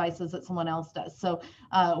smart devices that someone else does. So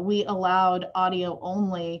we allowed audio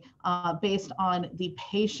only based on the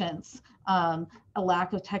patient's a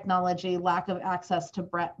lack of technology, lack of access to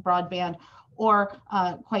broadband, or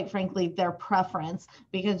quite frankly, their preference,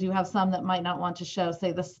 because you have some that might not want to show,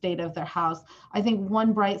 say, the state of their house. I think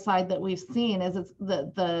one bright side that we've seen is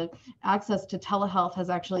the access to telehealth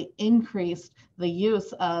has actually increased the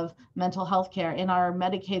use of mental health care. In our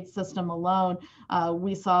Medicaid system alone,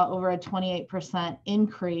 we saw over a 28%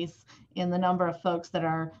 increase in the number of folks that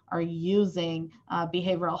are using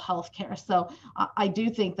behavioral health care. So I do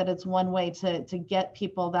think that it's one way to get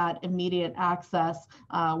people that immediate access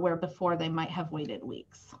where before they might have waited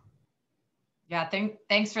weeks. Yeah,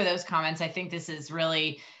 thanks for those comments. I think this is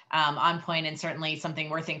really on point, and certainly something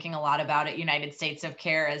we're thinking a lot about at United States of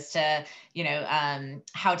Care as to,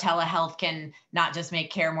 how telehealth can not just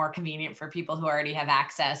make care more convenient for people who already have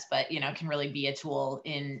access, but, can really be a tool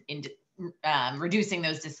in reducing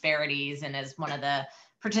those disparities. And as one of the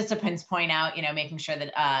participants point out, making sure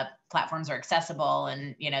that platforms are accessible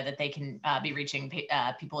and, that they can be reaching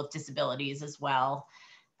people with disabilities as well.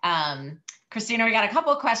 Christina, we got a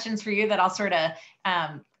couple of questions for you that I'll sort of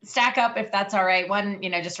stack up if that's all right. One,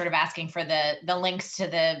 just sort of asking for the links to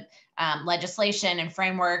the legislation and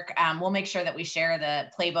framework. We'll make sure that we share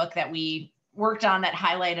the playbook that we worked on that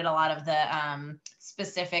highlighted a lot of the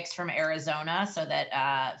specifics from Arizona so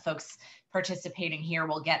that folks participating here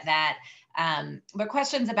will get that. But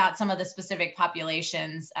questions about some of the specific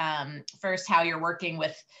populations. First, how you're working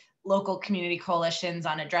with local community coalitions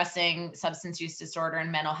on addressing substance use disorder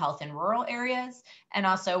and mental health in rural areas, and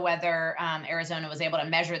also whether Arizona was able to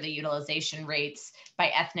measure the utilization rates by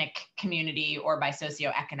ethnic community or by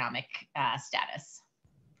socioeconomic status.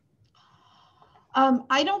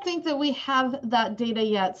 I don't think that we have that data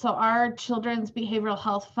yet. So our Children's Behavioral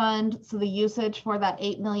Health Fund, so the usage for that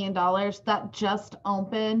 $8 million, that just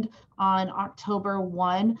opened on October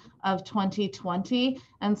 1 of 2020.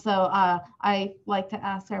 And so I like to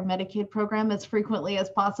ask our Medicaid program as frequently as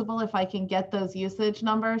possible if I can get those usage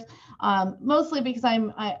numbers, mostly because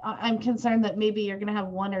I'm concerned that maybe you're gonna have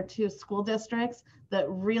one or two school districts that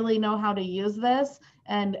really know how to use this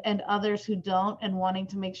and others who don't, and wanting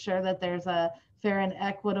to make sure that there's a fair and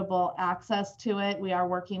equitable access to it. We are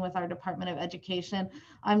working with our Department of Education.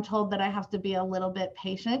 I'm told that I have to be a little bit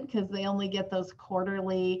patient because they only get those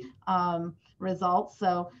quarterly results.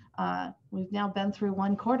 So we've now been through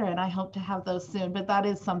one quarter and I hope to have those soon, but that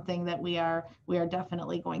is something that we are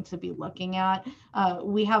definitely going to be looking at.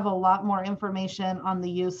 We have a lot more information on the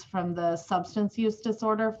use from the Substance Use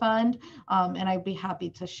Disorder Fund, and I'd be happy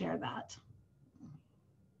to share that.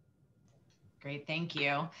 Great, thank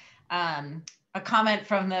you. A comment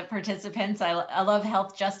from the participants. I love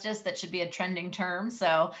health justice. That should be a trending term.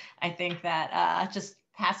 So I think that just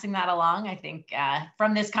passing that along, I think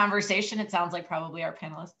from this conversation, it sounds like probably our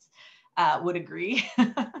panelists would agree.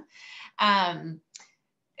 One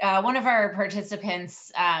of our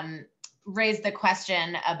participants raised the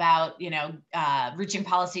question about, reaching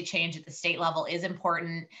policy change at the state level is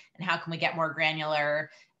important, and how can we get more granular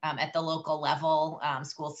at the local level,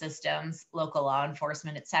 school systems, local law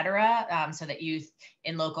enforcement, et cetera, so that youth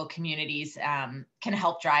in local communities can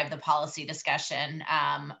help drive the policy discussion.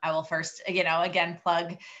 I will first, again,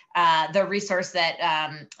 plug the resource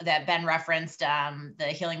that Ben referenced, the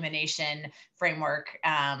Healing the Nation framework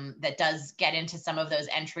that does get into some of those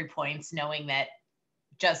entry points, knowing that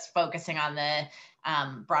just focusing on the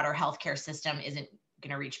broader healthcare system isn't going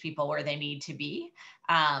to reach people where they need to be,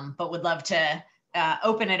 but would love to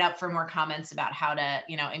open it up for more comments about how to,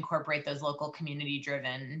 incorporate those local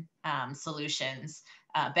community-driven solutions.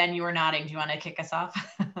 Ben, you were nodding. Do you want to kick us off?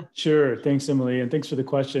 Sure. Thanks, Emily. And thanks for the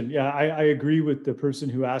question. Yeah, I agree with the person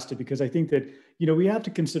who asked it, because I think that, we have to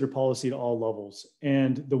consider policy at all levels.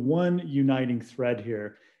 And the one uniting thread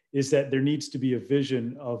here is that there needs to be a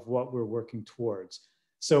vision of what we're working towards.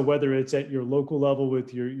 So whether it's at your local level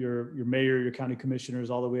with your mayor, your county commissioners,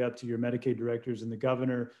 all the way up to your Medicaid directors and the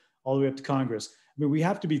governor, all the way up to Congress, we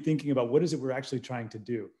have to be thinking about what is it we're actually trying to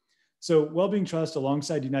do. So Wellbeing Trust,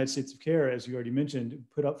 alongside United States of Care, as you already mentioned,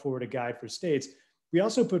 put up forward a guide for states. We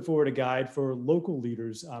also put forward a guide for local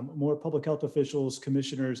leaders, more public health officials,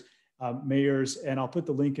 commissioners, mayors, and I'll put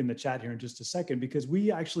the link in the chat here in just a second, because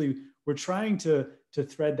we're trying to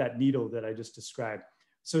thread that needle that I just described,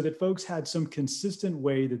 so that folks had some consistent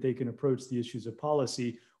way that they can approach the issues of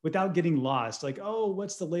policy without getting lost. Like, oh,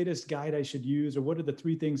 what's the latest guide I should use? Or what are the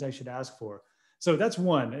 3 things I should ask for? So that's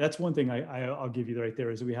one thing I'll give you right there,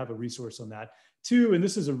 is that we have a resource on that. 2, and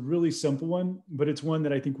this is a really simple one, but it's one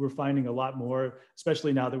that I think we're finding a lot more,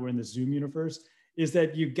 especially now that we're in the Zoom universe, is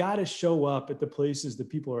that you got to show up at the places that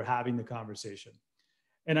people are having the conversation.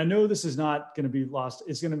 And I know this is not going to be lost.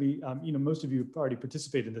 It's going to be, most of you have already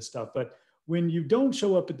participated in this stuff, but when you don't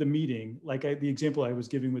show up at the meeting, like the example I was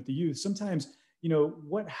giving with the youth, sometimes,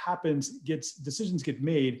 what happens, decisions get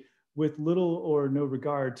made with little or no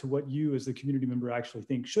regard to what you as the community member actually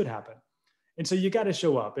think should happen. And so you got to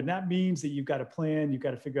show up. And that means that you've got to plan, you've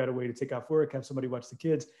got to figure out a way to take off work, have somebody watch the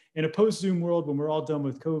kids. In a post-Zoom world, when we're all done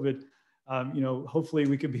with COVID, hopefully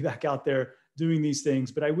we could be back out there doing these things.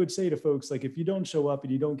 But I would say to folks, like, if you don't show up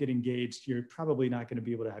and you don't get engaged, you're probably not going to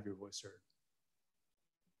be able to have your voice heard.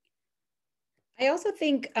 I also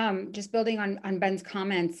think, just building on Ben's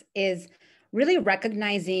comments, is really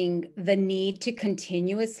recognizing the need to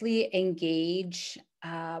continuously engage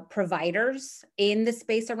providers in the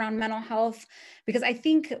space around mental health, because I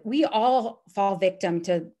think we all fall victim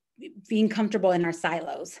to being comfortable in our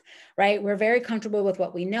silos, right? We're very comfortable with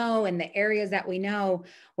what we know and the areas that we know,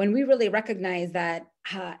 when we really recognize that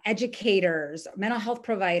educators, mental health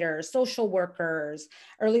providers, social workers,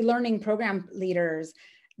 early learning program leaders,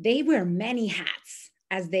 they wear many hats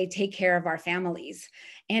as they take care of our families.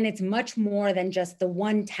 And it's much more than just the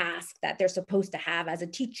one task that they're supposed to have as a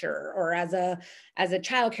teacher or as a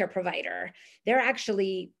childcare provider. They're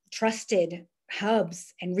actually trusted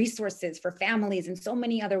hubs and resources for families in so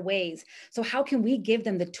many other ways. So how can we give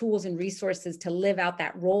them the tools and resources to live out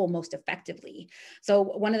that role most effectively? So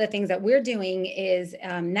one of the things that we're doing is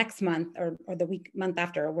next month or the month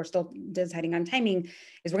after, we're still deciding on timing,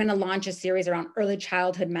 is we're going to launch a series around early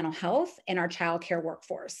childhood mental health in our childcare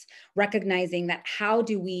workforce, recognizing that how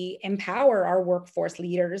do we empower our workforce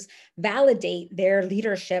leaders, validate their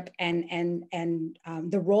leadership and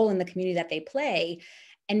the role in the community that they play,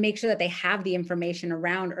 and make sure that they have the information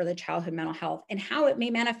around early childhood mental health and how it may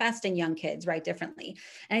manifest in young kids, right, differently.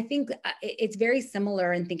 And I think it's very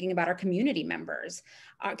similar in thinking about our community members.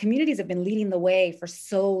 Our communities have been leading the way for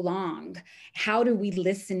so long. How do we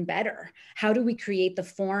listen better? How do we create the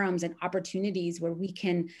forums and opportunities where we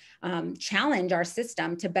can challenge our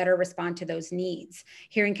system to better respond to those needs?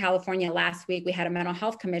 Here in California last week, we had a mental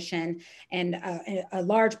health commission, and a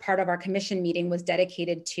large part of our commission meeting was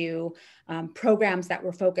dedicated to programs that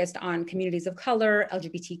were focused on communities of color,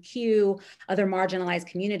 LGBTQ, other marginalized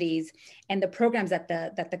communities, and the programs that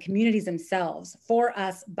the communities themselves, for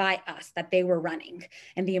us, by us, that they were running,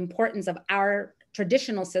 and the importance of our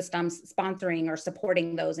traditional systems sponsoring or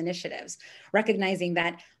supporting those initiatives, recognizing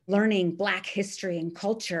that learning Black history and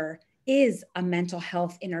culture is a mental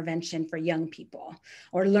health intervention for young people,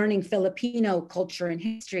 or learning Filipino culture and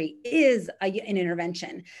history is an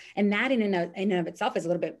intervention. And that in and of itself is a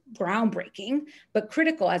little bit groundbreaking, but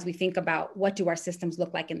critical as we think about what do our systems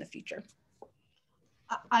look like in the future.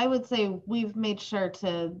 I would say we've made sure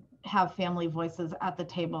to have family voices at the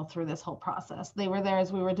table through this whole process. They were there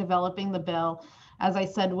as we were developing the bill. As I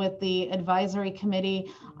said, with the advisory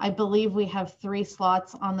committee, I believe we have 3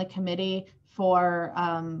 slots on the committee for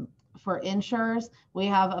insurers. We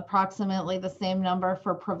have approximately the same number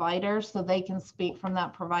for providers, so they can speak from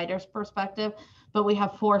that provider's perspective. But we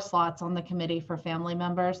have 4 slots on the committee for family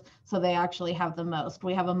members, so they actually have the most.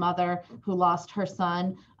 We have a mother who lost her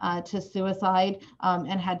son to suicide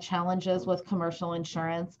and had challenges with commercial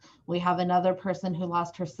insurance. We have another person who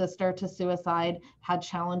lost her sister to suicide, had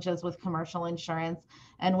challenges with commercial insurance.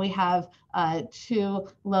 And we have 2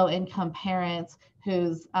 low-income parents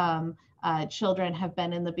whose children have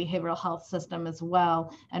been in the behavioral health system as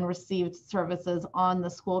well and received services on the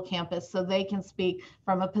school campus, so they can speak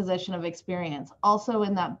from a position of experience. Also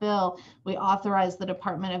in that bill, we authorized the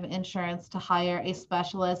Department of Insurance to hire a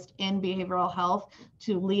specialist in behavioral health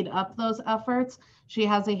to lead up those efforts. She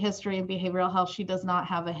has a history in behavioral health. She does not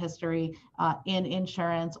have a history in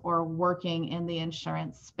insurance or working in the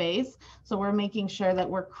insurance space. So we're making sure that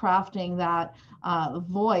we're crafting that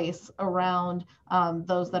voice around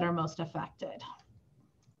those that are most affected.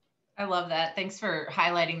 I love that. Thanks for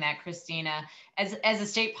highlighting that, Christina. As a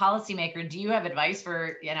state policymaker, do you have advice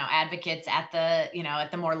for advocates at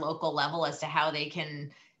the more local level as to how they can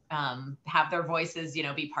have their voices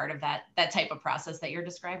be part of that type of process that you're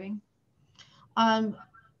describing?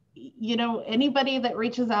 Anybody that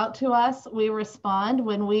reaches out to us, we respond.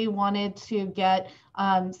 When we wanted to get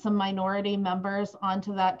some minority members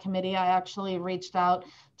onto that committee, I actually reached out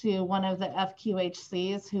to one of the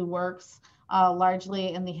FQHCs who works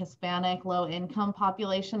largely in the Hispanic low-income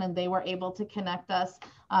population, and they were able to connect us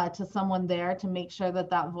to someone there to make sure that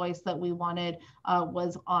that voice that we wanted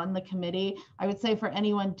was on the committee. I would say for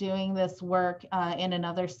anyone doing this work in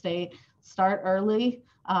another state, start early.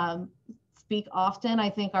 Speak often. I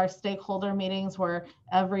think our stakeholder meetings were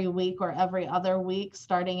every week or every other week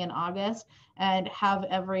starting in August, and have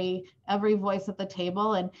every voice at the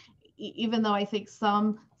table. And even though I think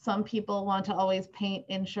some people want to always paint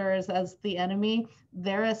insurers as the enemy,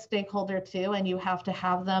 they're a stakeholder too, and you have to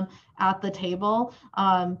have them at the table.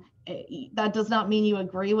 That does not mean you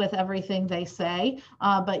agree with everything they say,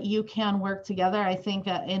 but you can work together. I think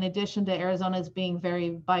in addition to Arizona's being very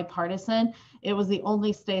bipartisan, it was the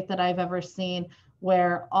only state that I've ever seen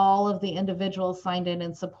where all of the individuals signed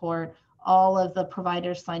in support, all of the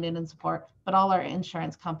providers signed in support, but all our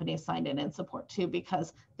insurance companies signed in support too,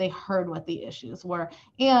 because they heard what the issues were.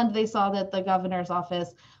 And they saw that the governor's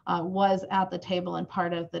office was at the table and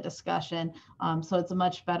part of the discussion. So it's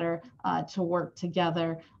much better to work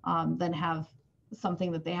together than have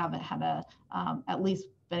something that they haven't had at least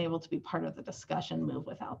been able to be part of the discussion move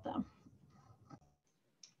without them.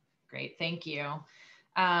 Great, thank you.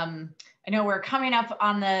 I know we're coming up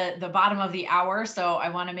on the bottom of the hour, so I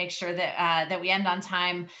want to make sure that that we end on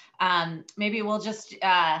time. Maybe we'll just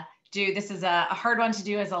do, this is a hard one to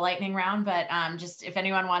do as a lightning round, but just if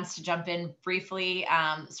anyone wants to jump in briefly,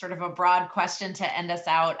 sort of a broad question to end us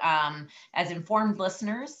out as informed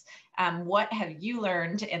listeners. What have you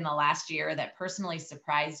learned in the last year that personally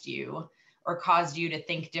surprised you or caused you to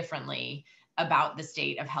think differently about the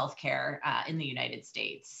state of healthcare in the United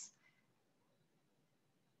States?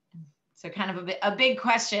 So kind of a big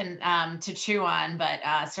question to chew on, but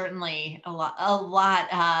certainly a lot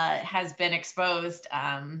has been exposed.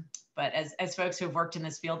 But as folks who have worked in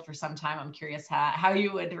this field for some time, I'm curious how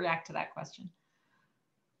you would react to that question.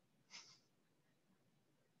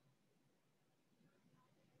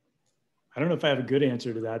 I don't know if I have a good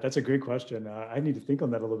answer to that. That's a great question. I need to think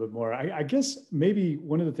on that a little bit more. I guess maybe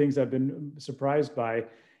one of the things I've been surprised by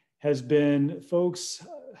has been folks'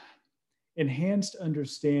 enhanced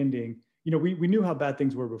understanding. You know, we knew how bad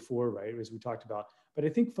things were before, right, as we talked about, but I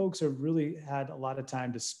think folks have really had a lot of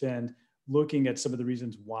time to spend looking at some of the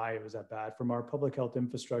reasons why it was that bad, from our public health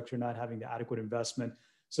infrastructure not having the adequate investment.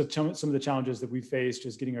 So some of the challenges that we faced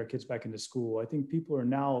just getting our kids back into school. I think people are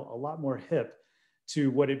now a lot more hip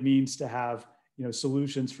to what it means to have, you know,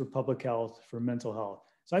 solutions for public health, for mental health.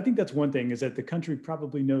 So I think that's one thing, is that the country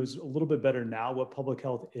probably knows a little bit better now what public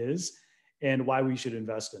health is and why we should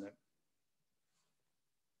invest in it.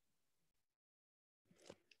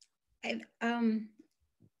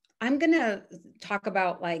 I'm gonna talk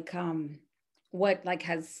about what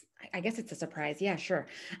has, I guess it's a surprise. Yeah, sure.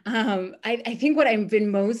 I think what I've been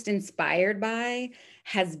most inspired by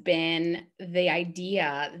has been the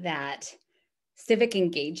idea that civic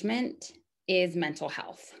engagement is mental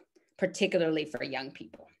health, particularly for young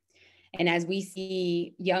people. And as we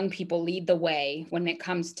see young people lead the way when it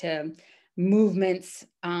comes to movements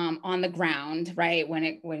on the ground, right?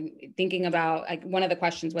 When thinking about, like, one of the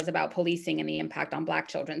questions was about policing and the impact on Black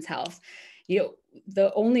children's health. You know,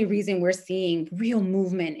 the only reason we're seeing real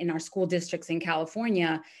movement in our school districts in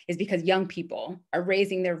California is because young people are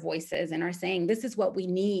raising their voices and are saying, this is what we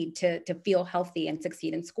need to feel healthy and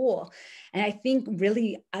succeed in school. And I think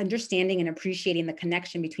really understanding and appreciating the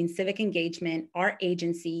connection between civic engagement, our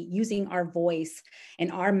agency, using our voice,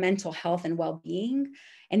 and our mental health and well-being,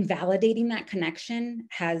 and validating that connection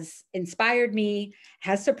has inspired me,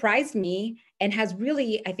 has surprised me, and has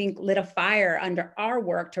really, I think, lit a fire under our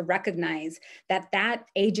work to recognize that that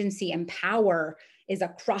agency and power is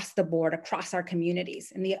across the board, across our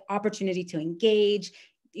communities, and the opportunity to engage,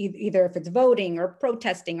 either if it's voting or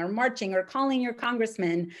protesting or marching or calling your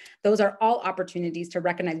congressman, those are all opportunities to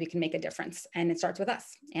recognize we can make a difference. And it starts with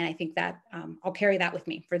us. And I think that I'll carry that with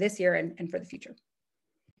me for this year and for the future.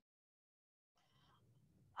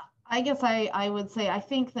 I guess I would say, I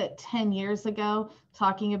think that 10 years ago,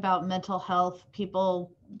 talking about mental health,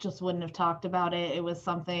 people just wouldn't have talked about it. It was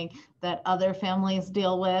something that other families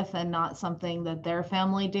deal with and not something that their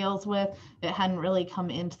family deals with. It hadn't really come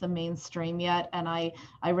into the mainstream yet. And I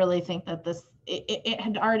really think that it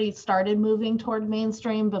had already started moving toward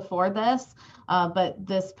mainstream before this, but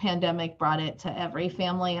this pandemic brought it to every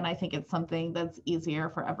family. And I think it's something that's easier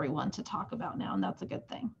for everyone to talk about now, and that's a good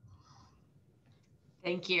thing.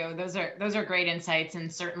 Thank you. Those are great insights,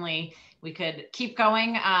 and certainly we could keep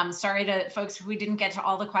going. Sorry to folks if we didn't get to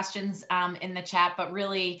all the questions in the chat, but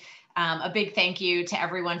really a big thank you to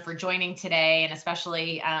everyone for joining today, and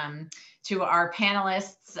especially to our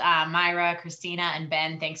panelists, Myra, Christina, and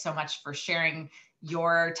Ben. Thanks so much for sharing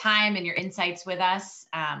your time and your insights with us.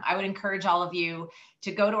 I would encourage all of you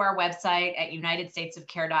to go to our website at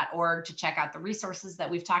unitedstatesofcare.org to check out the resources that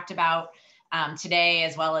we've talked about today,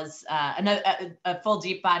 as well as a full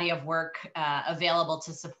deep body of work available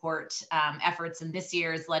to support efforts in this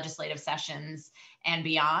year's legislative sessions and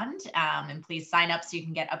beyond. And please sign up so you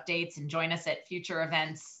can get updates and join us at future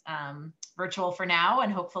events, virtual for now,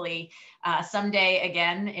 and hopefully someday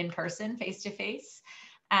again in person, face to face.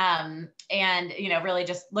 And, you know, really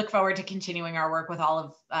just look forward to continuing our work with all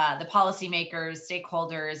of the policymakers,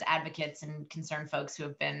 stakeholders, advocates, and concerned folks who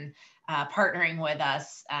have been partnering with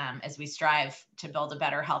us as we strive to build a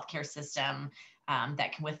better healthcare system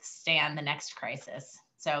that can withstand the next crisis.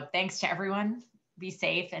 So thanks to everyone. Be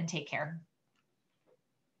safe and take care.